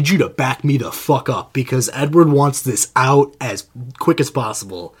 I need you to back me the fuck up because Edward wants this out as quick as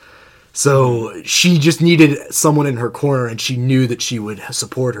possible. So she just needed someone in her corner, and she knew that she would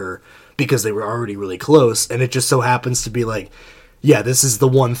support her because they were already really close. And it just so happens to be like, yeah, this is the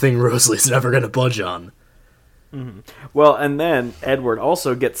one thing Rosalie's never going to budge on. Well, and then Edward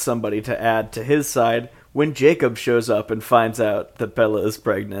also gets somebody to add to his side when Jacob shows up and finds out that Bella is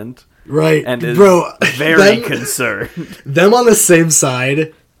pregnant. Right. And is very concerned. Them on the same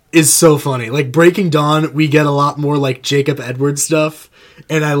side is so funny. Like, Breaking Dawn, we get a lot more, like, Jacob Edward stuff,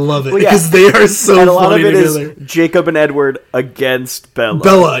 and I love it, because they are so funny together. And a lot of it is Jacob and Edward against Bella.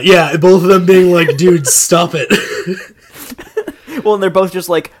 Bella, yeah, both of them being like, dude, stop it. Well, and they're both just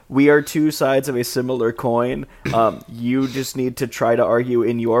like, we are two sides of a similar coin. You just need to try to argue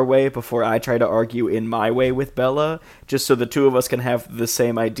in your way before I try to argue in my way with Bella, just so the two of us can have the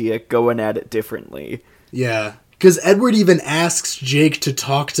same idea going at it differently. Yeah, because Edward even asks Jake to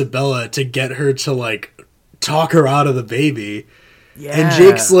talk to Bella to get her to, like, talk her out of the baby. Yeah. And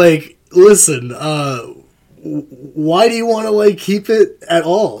Jake's like, listen, why do you want to, like, keep it at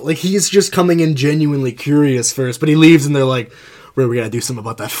all? Like, he's just coming in genuinely curious first, but he leaves and they're like, we gotta do something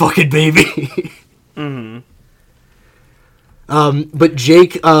about that fucking baby. But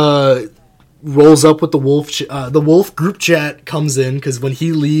Jake rolls up with the wolf. The wolf group chat comes in, because when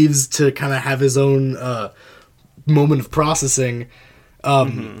he leaves to kind of have his own moment of processing,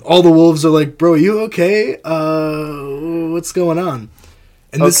 all the wolves are like, bro, you okay? What's going on?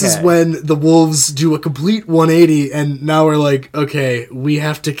 And this is when the wolves do a complete 180, and now we're like, okay, we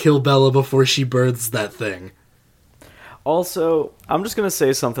have to kill Bella before she births that thing. Also, I'm just going to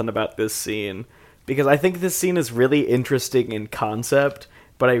say something about this scene. because I think this scene is really interesting in concept,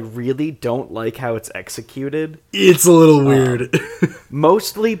 but I really don't like how it's executed. It's a little weird.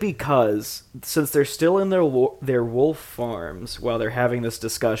 Mostly because, since they're still in their wolf farms while they're having this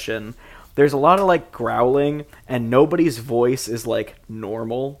discussion, there's a lot of, like, growling, and nobody's voice is, like,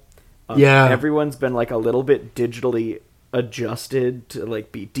 normal. Yeah. Everyone's been, like, a little bit digitally adjusted to,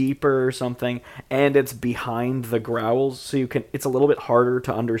 like, be deeper or something, and it's behind the growls, so it's a little bit harder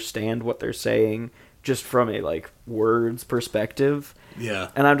to understand what they're saying just from a, like, words perspective. Yeah.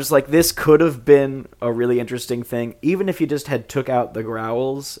 And I'm just like, this could have been a really interesting thing, even if you just had took out the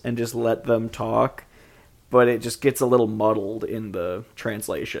growls and just let them talk, but it just gets a little muddled in the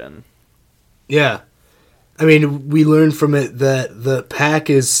translation. Yeah. I mean, we learned from it that the pack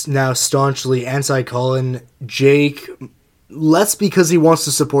is now staunchly anti-Cullen. Jake, less because he wants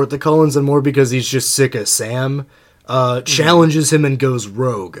to support the Cullens and more because he's just sick of Sam, challenges him and goes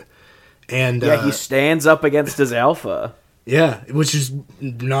rogue. And yeah, he stands up against his alpha. Yeah, which is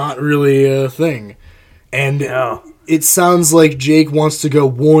not really a thing. And No. It sounds like Jake wants to go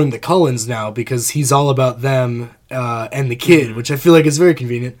warn the Cullens now because he's all about them and the kid, which I feel like is very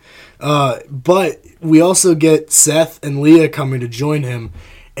convenient. But we also get Seth and Leah coming to join him.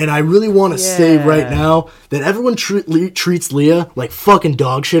 And I really want to say right now that everyone treats Leah like fucking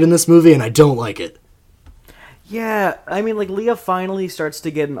dog shit in this movie, and I don't like it. Yeah, I mean, like, Leah finally starts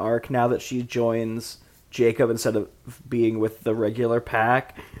to get an arc now that she joins Jacob instead of being with the regular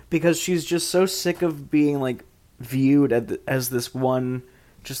pack, because she's just so sick of being, like, viewed as this one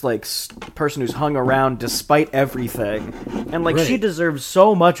just, like, person who's hung around despite everything. And, like, she deserves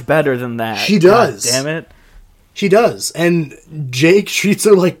so much better than that. She does. God damn it. She does. And Jake treats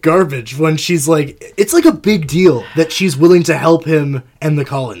her like garbage when she's like, it's like a big deal that she's willing to help him and the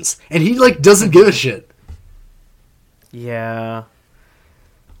Cullens. And he, like, doesn't give a shit. Yeah.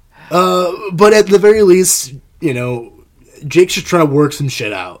 But at the very least, you know, Jake should try to work some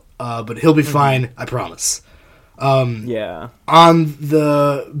shit out. But he'll be fine, I promise. Yeah. On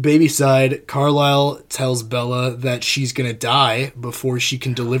the baby side, Carlisle tells Bella that she's gonna die before she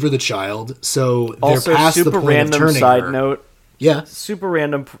can deliver the child. So they're also, past the super point random of turning side her. note. Yeah. Super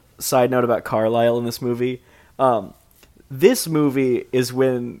random side note about Carlisle in this movie. This movie is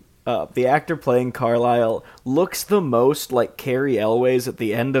when the actor playing Carlisle looks the most like Cary Elwes at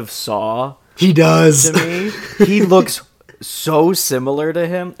the end of Saw. He does. To me, he looks so similar to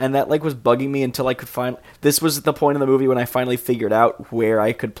him, and that, like, was bugging me until I could find. This was the point in the movie when I finally figured out where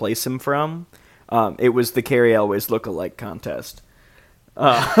I could place him from. It was the Cary Elwes look-alike contest.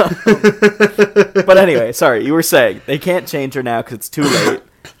 But anyway, sorry, you were saying they can't change her now because it's too late.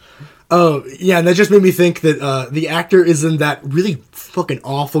 Oh, yeah, and that just made me think that the actor is in that really fucking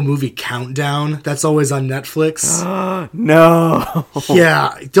awful movie Countdown that's always on Netflix. No.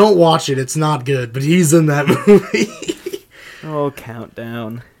 Yeah, don't watch it. It's not good, but he's in that movie. Oh,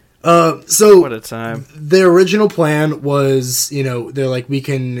 Countdown. So What a time. The original plan was, you know, they're like, we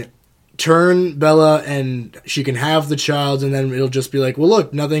can turn Bella and she can have the child, and then it'll just be like, well,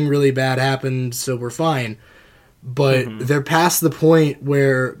 look, nothing really bad happened, so we're fine. But they're past the point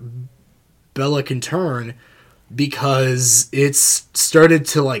where Bella can turn because it's started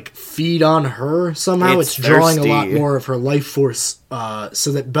to, like, feed on her somehow. It's drawing a lot more of her life force,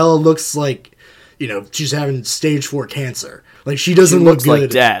 so that Bella looks like, you know, she's having stage 4 cancer. Like, she doesn't look good. Like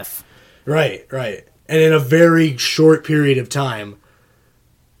death. Right. And in a very short period of time.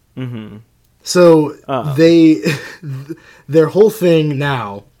 Mm-hmm. So, their whole thing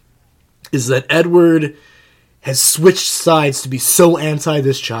now is that Edward has switched sides to be so anti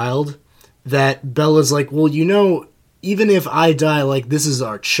this child that Bella's like, well, you know, even if I die, like, this is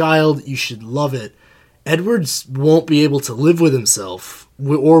our child, you should love it. Edward won't be able to live with himself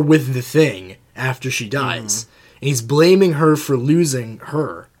or with the thing after she dies. And he's blaming her for losing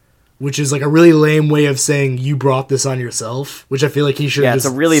her, which is, like, a really lame way of saying you brought this on yourself, which I feel like he should have just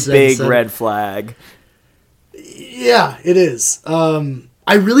it's a really big red flag. Yeah, it is.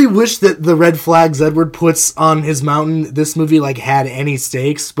 I really wish that the red flags Edward puts on his mountain, this movie, like, had any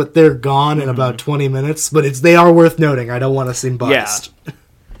stakes, but they're gone in about 20 minutes. But they are worth noting. I don't want to seem biased.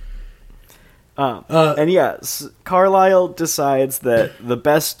 And yes, Carlisle decides that the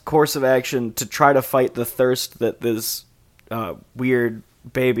best course of action to try to fight the thirst that this weird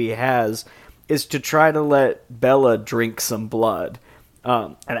baby has is to try to let Bella drink some blood.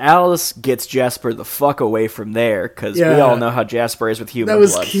 And Alice gets Jasper the fuck away from there, because we all know how Jasper is with human blood.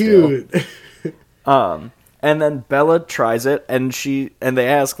 That was cute. And then Bella tries it, and they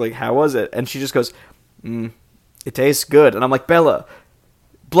ask, like, how was it? And she just goes, it tastes good. And I'm like, Bella,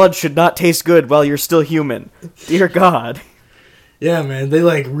 blood should not taste good while you're still human. Dear God. Yeah, man, they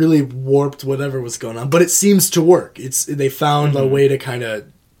like really warped whatever was going on, but it seems to work. They found a way to kind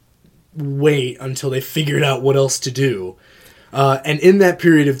of wait until they figured out what else to do. And in that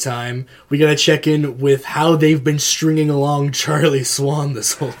period of time, we gotta check in with how they've been stringing along Charlie Swan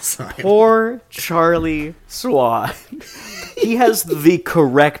this whole time. Poor Charlie Swan. He has the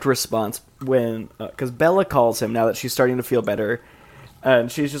correct response when, because Bella calls him now that she's starting to feel better.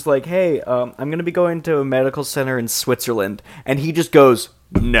 And she's just like, hey, I'm going to be going to a medical center in Switzerland. And he just goes,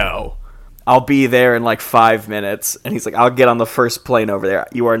 no. I'll be there in like 5 minutes. And he's like, I'll get on the first plane over there.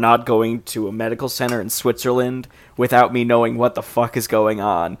 You are not going to a medical center in Switzerland without me knowing what the fuck is going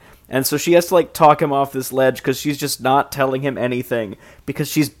on. And so she has to like talk him off this ledge because she's just not telling him anything because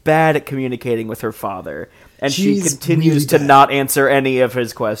she's bad at communicating with her father. And she continues to not answer any of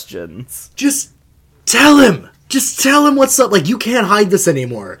his questions. Just tell him! Just tell him what's up. Like, you can't hide this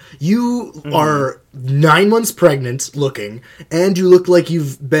anymore. You are 9 months pregnant looking, and you look like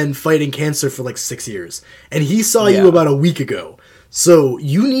you've been fighting cancer for like 6 years. And he saw you about a week ago. So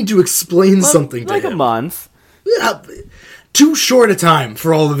you need to explain something to him. Like a month. Yeah, too short a time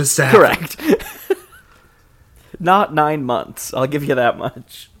for all of this to happen. Correct. Not 9 months. I'll give you that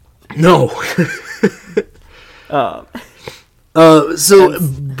much. No. So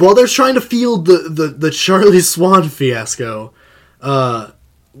while they're trying to field the Charlie Swan fiasco,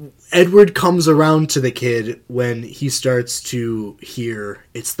 Edward comes around to the kid when he starts to hear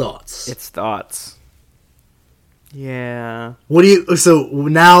its thoughts. Its thoughts. Yeah. So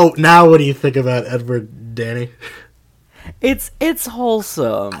now what do you think about Edward, Danny? It's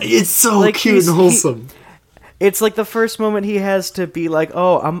wholesome. It's so like, cute and wholesome. It's like the first moment he has to be like,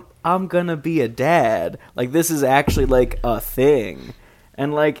 oh, I'm gonna be a dad. Like, this is actually, like, a thing.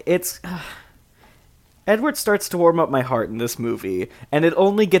 And, like, it's... Edward starts to warm up my heart in this movie, and it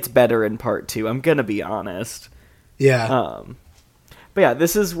only gets better in part 2, I'm gonna be honest. Yeah. But yeah,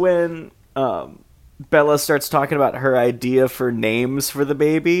 this is when Bella starts talking about her idea for names for the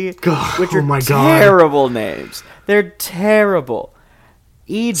baby, which are terrible names. They're terrible.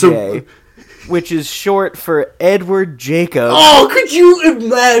 EJ... which is short for Edward Jacob. Oh, could you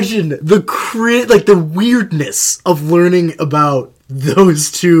imagine the weirdness of learning about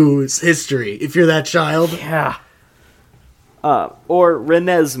those two's history if you're that child? Yeah. Or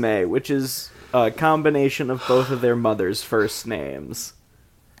Renesmee, which is a combination of both of their mothers' first names.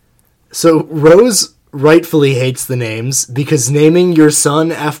 So Rose rightfully hates the names because naming your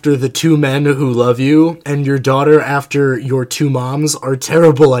son after the two men who love you and your daughter after your two moms are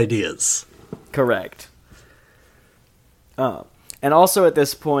terrible ideas. Correct. And also at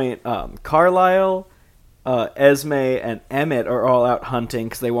this point, Carlisle, Esme, and Emmett are all out hunting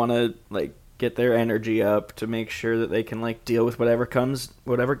because they want to like get their energy up to make sure that they can like deal with whatever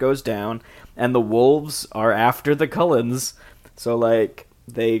goes down. And the wolves are after the Cullens, so like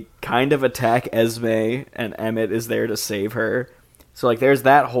they kind of attack Esme, and Emmett is there to save her. So like there's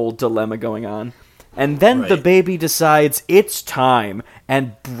that whole dilemma going on. And then the baby decides it's time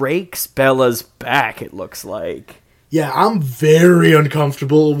and breaks Bella's back, it looks like. Yeah, I'm very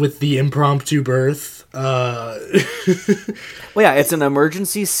uncomfortable with the impromptu birth. Well, yeah, it's an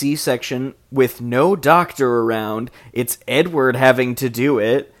emergency C-section with no doctor around. It's Edward having to do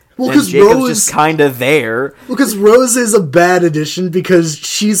it. Well, and Jacob's just kind of there. Well, because Rose is a bad addition because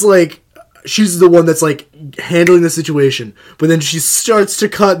she's the one that's like handling the situation. But then she starts to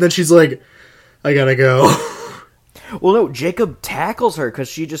cut and then she's like, I gotta go. Well, no, Jacob tackles her because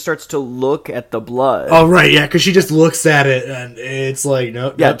she just starts to look at the blood. Oh, right, yeah, because she just looks at it and it's like,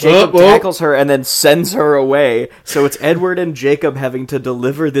 no. Yeah, Jacob tackles her and then sends her away. So it's Edward and Jacob having to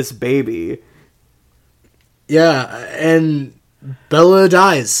deliver this baby. Yeah, and Bella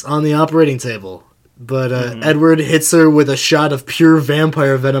dies on the operating table. But Edward hits her with a shot of pure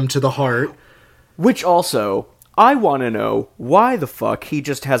vampire venom to the heart. Which also... I want to know why the fuck he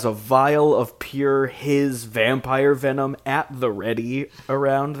just has a vial of pure his vampire venom at the ready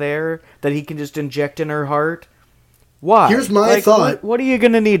around there that he can just inject in her heart. Why? Here's my thought. What are you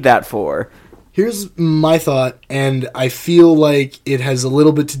going to need that for? Here's my thought, and I feel like it has a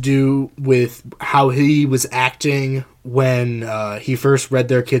little bit to do with how he was acting when he first read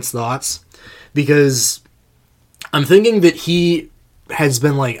their kids' thoughts. Because I'm thinking that he has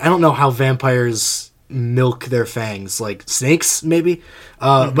been like, I don't know how vampires milk their fangs, like snakes maybe,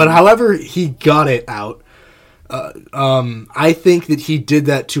 but however he got it out, I think that he did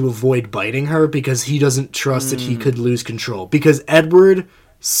that to avoid biting her because he doesn't trust that he could lose control, because Edward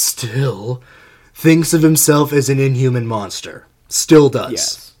still thinks of himself as an inhuman monster, still does.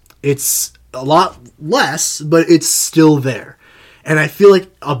 Yes. It's a lot less, but it's still there, and I feel like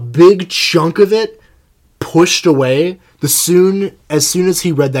a big chunk of it pushed away as soon as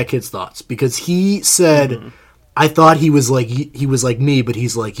he read that kid's thoughts, because he said, I thought he was like me, but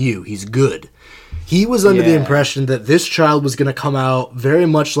he's like you. He's good. He was under the impression that this child was going to come out very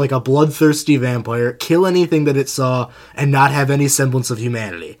much like a bloodthirsty vampire, kill anything that it saw, and not have any semblance of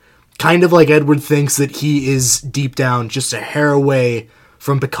humanity. Kind of like Edward thinks that he is, deep down, just a hair away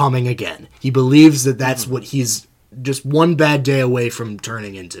from becoming again. He believes that that's what he's just one bad day away from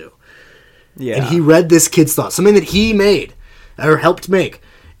turning into. Yeah. And he read this kid's thoughts, something that he made, or helped make,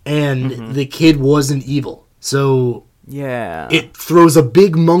 and the kid wasn't evil. So... yeah, it throws a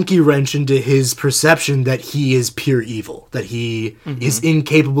big monkey wrench into his perception that he is pure evil, that he is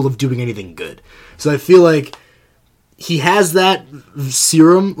incapable of doing anything good. So I feel like he has that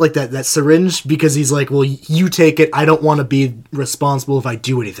serum, like that syringe, because he's like, well, you take it, I don't want to be responsible if I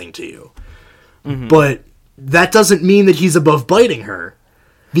do anything to you. But that doesn't mean that he's above biting her,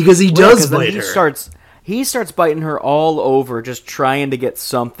 because he does bite her. He starts biting her all over, just trying to get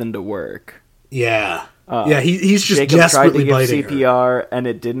something to work. Yeah. He's just Jacob desperately tried to biting give CPR, and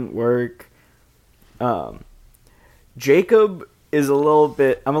it didn't work. Jacob is I'm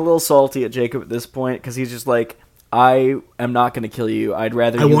a little salty at Jacob at this point, because he's just like, I am not going to kill you. I'd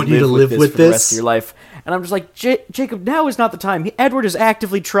rather you live with this for the rest of your life. And I'm just like, Jacob, now is not the time. Edward is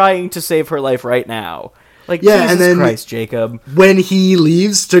actively trying to save her life right now. Like, Jesus and then Christ, Jacob. When he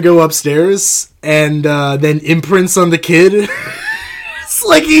leaves to go upstairs, and then imprints on the kid...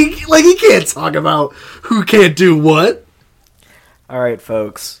 Like he can't talk about who can't do what. All right,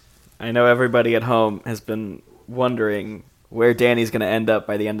 folks. I know everybody at home has been wondering where Danny's going to end up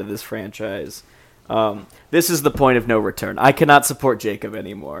by the end of this franchise. This is the point of no return. I cannot support Jacob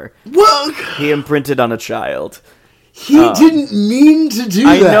anymore. Well, he imprinted on a child. He didn't mean to do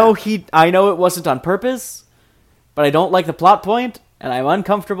that. I know it wasn't on purpose, but I don't like the plot point, and I'm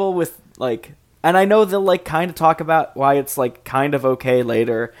uncomfortable with like. And I know they'll, like, kind of talk about why it's, like, kind of okay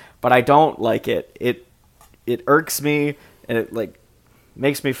later, but I don't like it. It irks me, and it, like,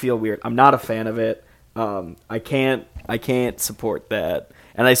 makes me feel weird. I'm not a fan of it. I can't support that.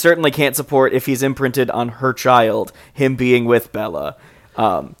 And I certainly can't support, if he's imprinted on her child, him being with Bella.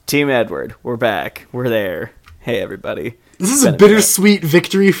 Team Edward, we're back. We're there. Hey, everybody. This is a bittersweet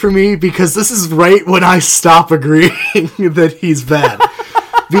victory for me, because this is right when I stop agreeing that he's bad.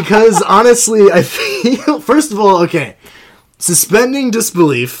 Because, honestly, I feel... First of all, okay. Suspending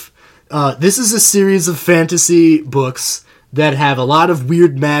disbelief. This is a series of fantasy books that have a lot of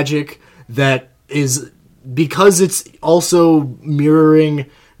weird magic that is... Because it's also mirroring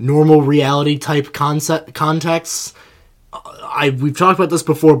normal reality-type contexts. We've talked about this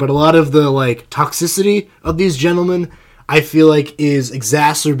before, but a lot of the, like, toxicity of these gentlemen... I feel like is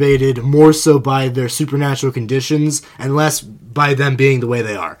exacerbated more so by their supernatural conditions and less by them being the way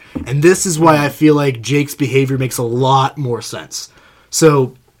they are. And this is why I feel like Jake's behavior makes a lot more sense.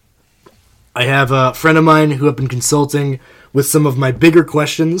 So, I have a friend of mine who I've been consulting with some of my bigger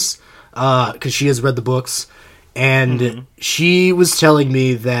questions, because she has read the books, and she was telling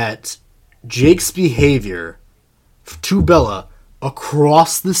me that Jake's behavior to Bella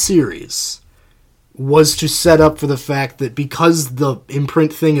across the series was to set up for the fact that because the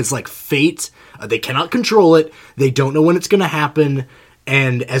imprint thing is like fate, they cannot control it, they don't know when it's going to happen,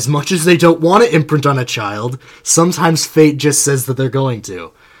 and as much as they don't want to imprint on a child, sometimes fate just says that they're going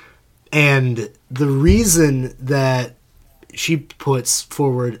to. And the reason that she puts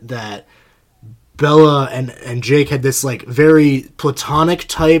forward that Bella and Jake had this like very platonic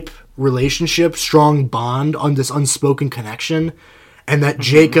type relationship, strong bond on this unspoken connection, and that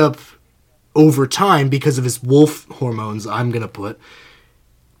Jacob... over time, because of his wolf hormones,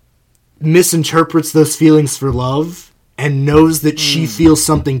 misinterprets those feelings for love and knows that she feels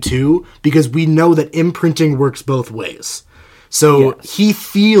something too, because we know that imprinting works both ways. So he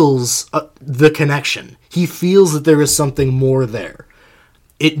feels the connection. He feels that there is something more there.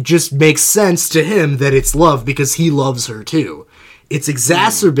 It just makes sense to him that it's love because he loves her too. It's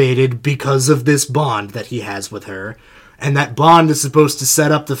exacerbated because of this bond that he has with her. And that bond is supposed to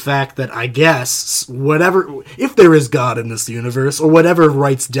set up the fact that, I guess, whatever, if there is God in this universe, or whatever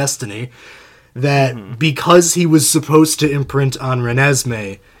writes destiny, that because he was supposed to imprint on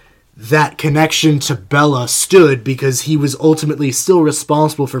Renesmee, that connection to Bella stood because he was ultimately still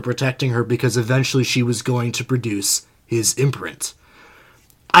responsible for protecting her because eventually she was going to produce his imprint.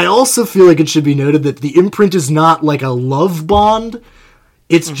 I also feel like it should be noted that the imprint is not like a love bond,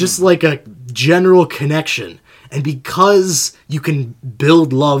 it's just like a general connection. And because you can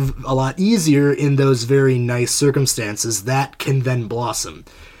build love a lot easier in those very nice circumstances, that can then blossom.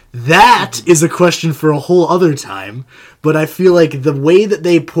 That is a question for a whole other time, but I feel like the way that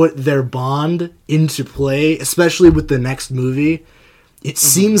they put their bond into play, especially with the next movie, it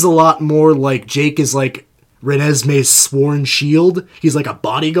seems a lot more like Jake is like Renesmee's sworn shield. He's like a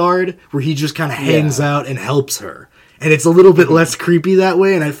bodyguard where he just kind of hangs out and helps her. And it's a little bit less creepy that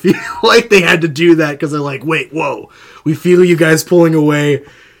way, and I feel like they had to do that because they're like, wait, whoa, we feel you guys pulling away.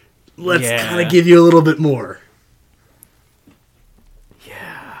 Let's kind of give you a little bit more.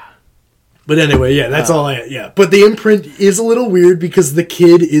 But anyway, that's all But the imprint is a little weird because the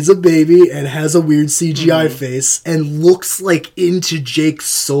kid is a baby and has a weird CGI face and looks like into Jake's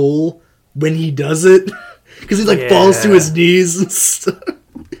soul when he does it. Because he like falls to his knees and stuff.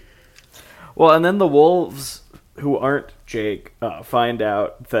 Well, and then the wolves, who aren't Jake, find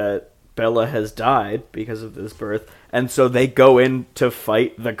out that Bella has died because of this birth. And so they go in to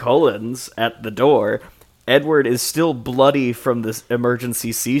fight the Cullens at the door. Edward is still bloody from this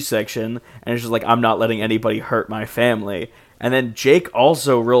emergency C-section, and is just like, I'm not letting anybody hurt my family. And then Jake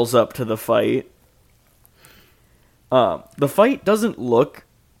also rolls up to the fight. The fight doesn't look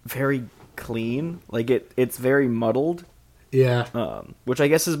very clean. Like, it's very muddled. Yeah. Which I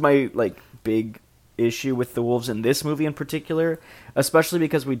guess is my, like, big issue with the wolves in this movie in particular. Especially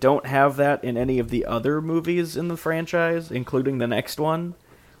because we don't have that in any of the other movies in the franchise, including the next one.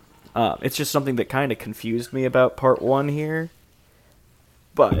 It's just something that kind of confused me about part 1 here.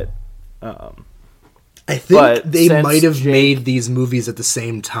 But, I think they might have made these movies at the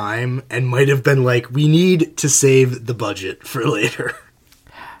same time and might have been like, we need to save the budget for later.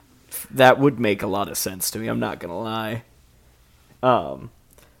 That would make a lot of sense to me, I'm not gonna lie.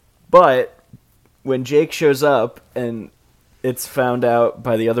 But when Jake shows up and it's found out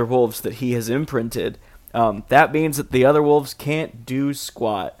by the other wolves that he has imprinted, that means that the other wolves can't do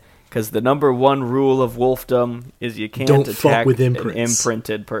squat. Because the number one rule of wolfdom is you can't attack an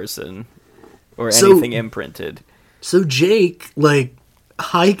imprinted person. Or anything imprinted. So Jake, like,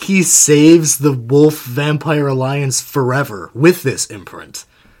 high-key saves the wolf-vampire alliance forever with this imprint.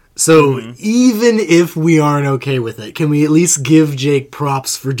 So even if we aren't okay with it, can we at least give Jake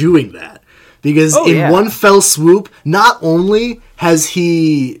props for doing that? Because one fell swoop, not only has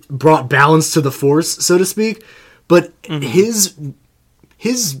he brought balance to the force, so to speak, but his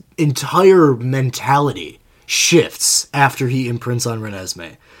entire mentality shifts after he imprints on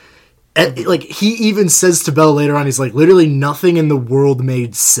Renesmee. And, like, he even says to Bella later on, he's like, literally nothing in the world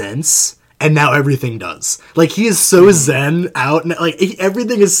made sense, and now everything does. Like, he is so zen out, and, like,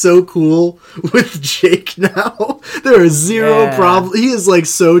 everything is so cool with Jake now. There are zero problems. He is, like,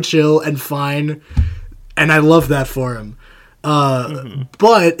 so chill and fine, and I love that for him.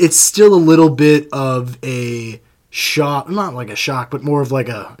 But it's still a little bit of a shock, not like a shock, but more of like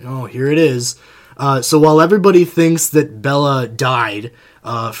a, oh, here it is. So while everybody thinks that Bella died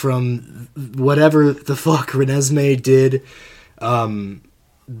from whatever the fuck Renesmee did,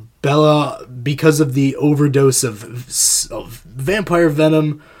 Bella, because of the overdose of vampire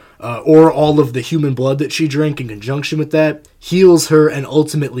venom, or all of the human blood that she drank in conjunction with that, heals her and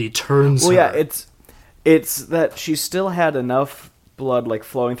ultimately turns her. Well, yeah, it's that she still had enough blood, like,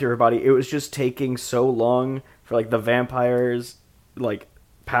 flowing through her body. It was just taking so long for, like, the vampires, like,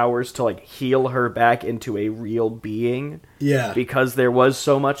 powers to, like, heal her back into a real being. Yeah. Because there was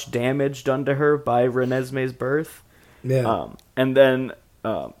so much damage done to her by Renesmee's birth. Yeah. And then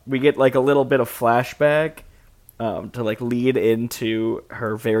we get, like, a little bit of flashback to, like, lead into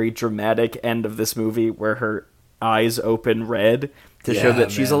her very dramatic end of this movie where her eyes open red to show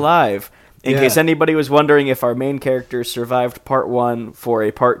that she's alive. In case anybody was wondering if our main character survived part 1 for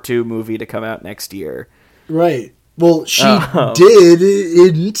a part 2 movie to come out next year. Right. Well, she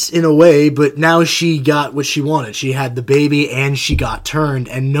didn't, in a way, but now she got what she wanted. She had the baby and she got turned,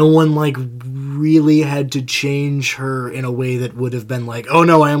 and no one, like, really had to change her in a way that would have been like, oh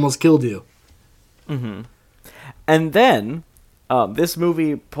no, I almost killed you. Mm-hmm. And then, this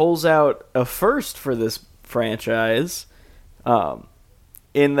movie pulls out a first for this franchise,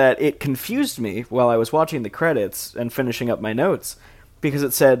 in that it confused me while I was watching the credits and finishing up my notes, because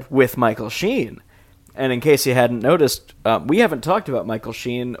it said, with Michael Sheen. And in case you hadn't noticed, we haven't talked about Michael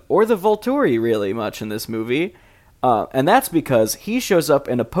Sheen or the Volturi really much in this movie. And that's because he shows up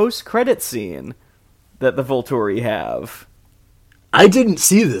in a post-credit scene that the Volturi have. I didn't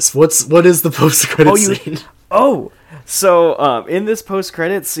see this. What is the post-credit scene? So in this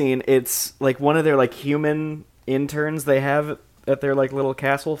post-credit scene, it's like one of their, like, human interns they have at their, like, little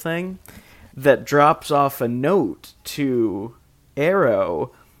castle thing that drops off a note to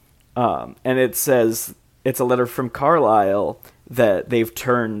Arrow. And it says it's a letter from Carlisle that they've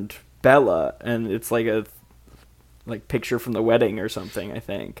turned Bella, and it's like like picture from the wedding or something, I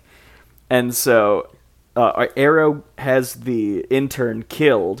think. And so Arrow has the intern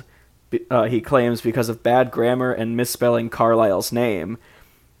killed, he claims, because of bad grammar and misspelling Carlisle's name.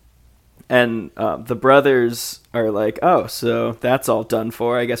 And the brothers are like, oh, so that's all done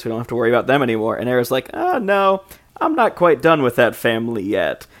for. I guess we don't have to worry about them anymore. And Arrow's like, oh, no, I'm not quite done with that family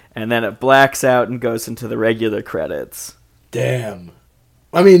yet. And then it blacks out and goes into the regular credits. Damn.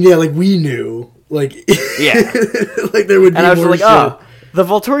 I mean, yeah, like, we knew. Like, yeah. Like, there would be more shit. And I was like, oh, the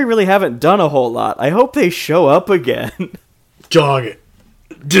Volturi really haven't done a whole lot. I hope they show up again. Dog,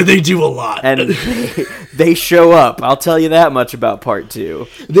 do they do a lot? And they show up. I'll tell you that much about part 2.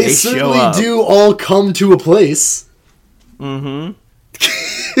 They certainly do all come to a place. Mm-hmm.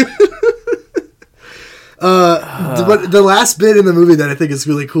 But the last bit in the movie that I think is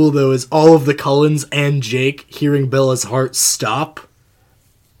really cool, though, is all of the Cullens and Jake hearing Bella's heart stop.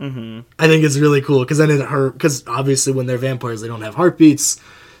 Mm-hmm. I think it's really cool, because then because obviously when they're vampires, they don't have heartbeats,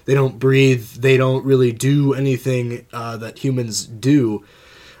 they don't breathe, they don't really do anything that humans do.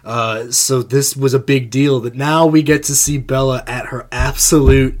 So this was a big deal that now we get to see Bella at her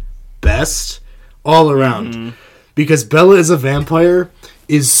absolute best all around. Mm-hmm. Because Bella as a vampire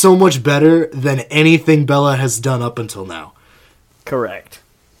is so much better than anything Bella has done up until now. Correct.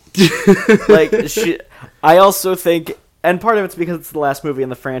 I also think, and part of it's because it's the last movie in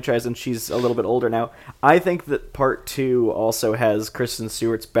the franchise and she's a little bit older now, I think that part 2 also has Kristen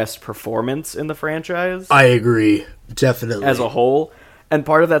Stewart's best performance in the franchise. I agree. Definitely. As a whole. And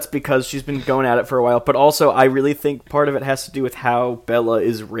part of that's because she's been going at it for a while, but also I really think part of it has to do with how Bella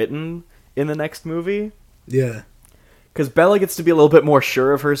is written in the next movie. Yeah. Because Bella gets to be a little bit more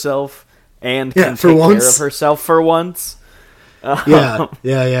sure of herself and can take care of herself for once. Yeah.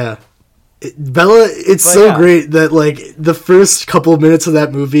 Bella, it's so great that, like, the first couple of minutes of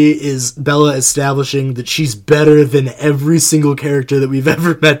that movie is Bella establishing that she's better than every single character that we've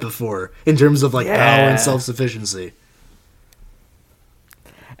ever met before in terms of, like, power and self-sufficiency.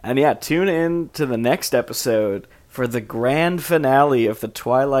 And yeah, tune in to the next episode for the grand finale of the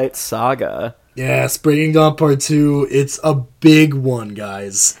Twilight Saga. Yes, Breaking Dawn Part 2, it's a big one,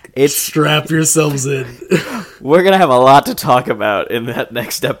 guys. Strap yourselves in. We're going to have a lot to talk about in that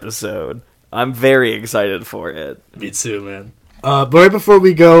next episode. I'm very excited for it. Me too, man. But right before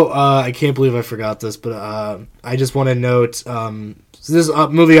we go, I can't believe I forgot this, but I just want to note, so this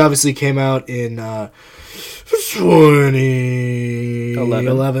movie obviously came out in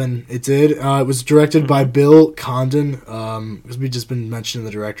 2011. It did. It was directed by Bill Condon, because we've just been mentioning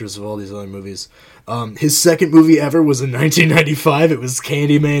the directors of all these other movies. His second movie ever was in 1995. It was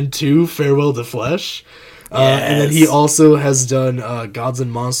Candyman 2, Farewell to Flesh. And then he also has done Gods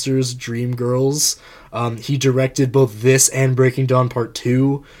and Monsters, Dreamgirls. He directed both this and Breaking Dawn Part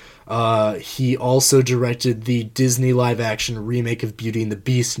 2. He also directed the Disney live-action remake of Beauty and the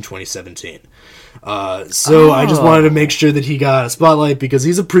Beast in 2017. I just wanted to make sure that he got a spotlight because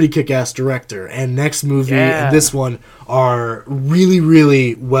he's a pretty kick-ass director. And next movie and this one are really,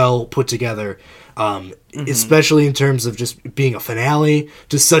 really well put together. Especially in terms of just being a finale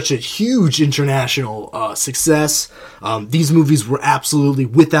to such a huge international success. These movies were absolutely,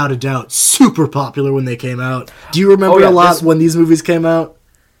 without a doubt, super popular when they came out. Do you remember a lot when these movies came out?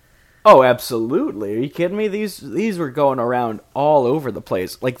 Oh, absolutely. Are you kidding me? These were going around all over the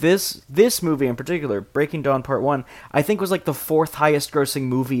place. Like this movie in particular, Breaking Dawn Part 1, I think was like the 4th highest grossing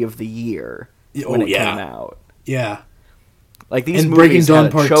movie of the year when it came out. Yeah. Like, these movies had a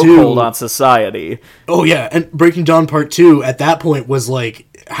chokehold on society. Oh, yeah, and Breaking Dawn Part 2, at that point, was,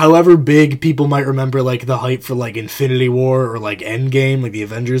 like, however big people might remember, like, the hype for, like, Infinity War or, like, Endgame, like, the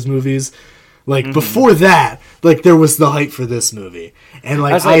Avengers movies. Like, before that, like, there was the hype for this movie. And,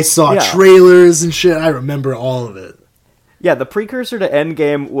 like, I saw trailers and shit. I remember all of it. Yeah, the precursor to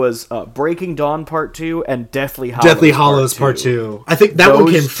Endgame was Breaking Dawn Part 2 and Deathly Hallows Part 2. I think that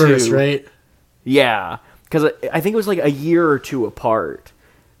one came first, right? Yeah. Because I think it was like a year or two apart.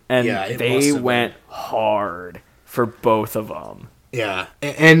 And they went hard for both of them. Yeah.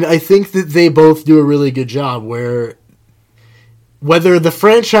 And I think that they both do a really good job where, whether the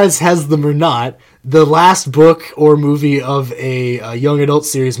franchise has them or not, the last book or movie of a young adult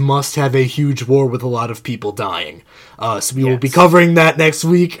series must have a huge war with a lot of people dying. So we will be covering that next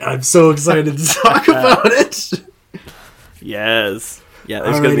week. I'm so excited to talk about it. Yes. Yeah,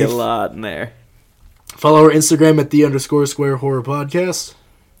 there's going to be a lot in there. Follow our Instagram at _Square Horror Podcast.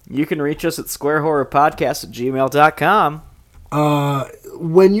 You can reach us at squarehorrorpodcast@gmail.com.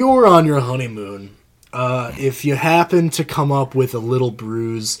 When you're on your honeymoon, if you happen to come up with a little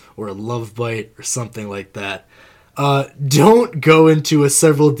bruise or a love bite or something like that, don't go into a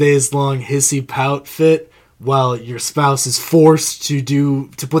several days long hissy pout fit while your spouse is forced to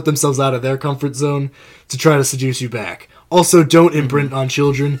put themselves out of their comfort zone to try to seduce you back. Also, don't imprint on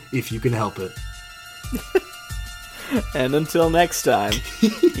children if you can help it. And until next time,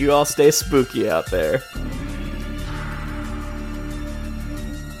 you all stay spooky out there.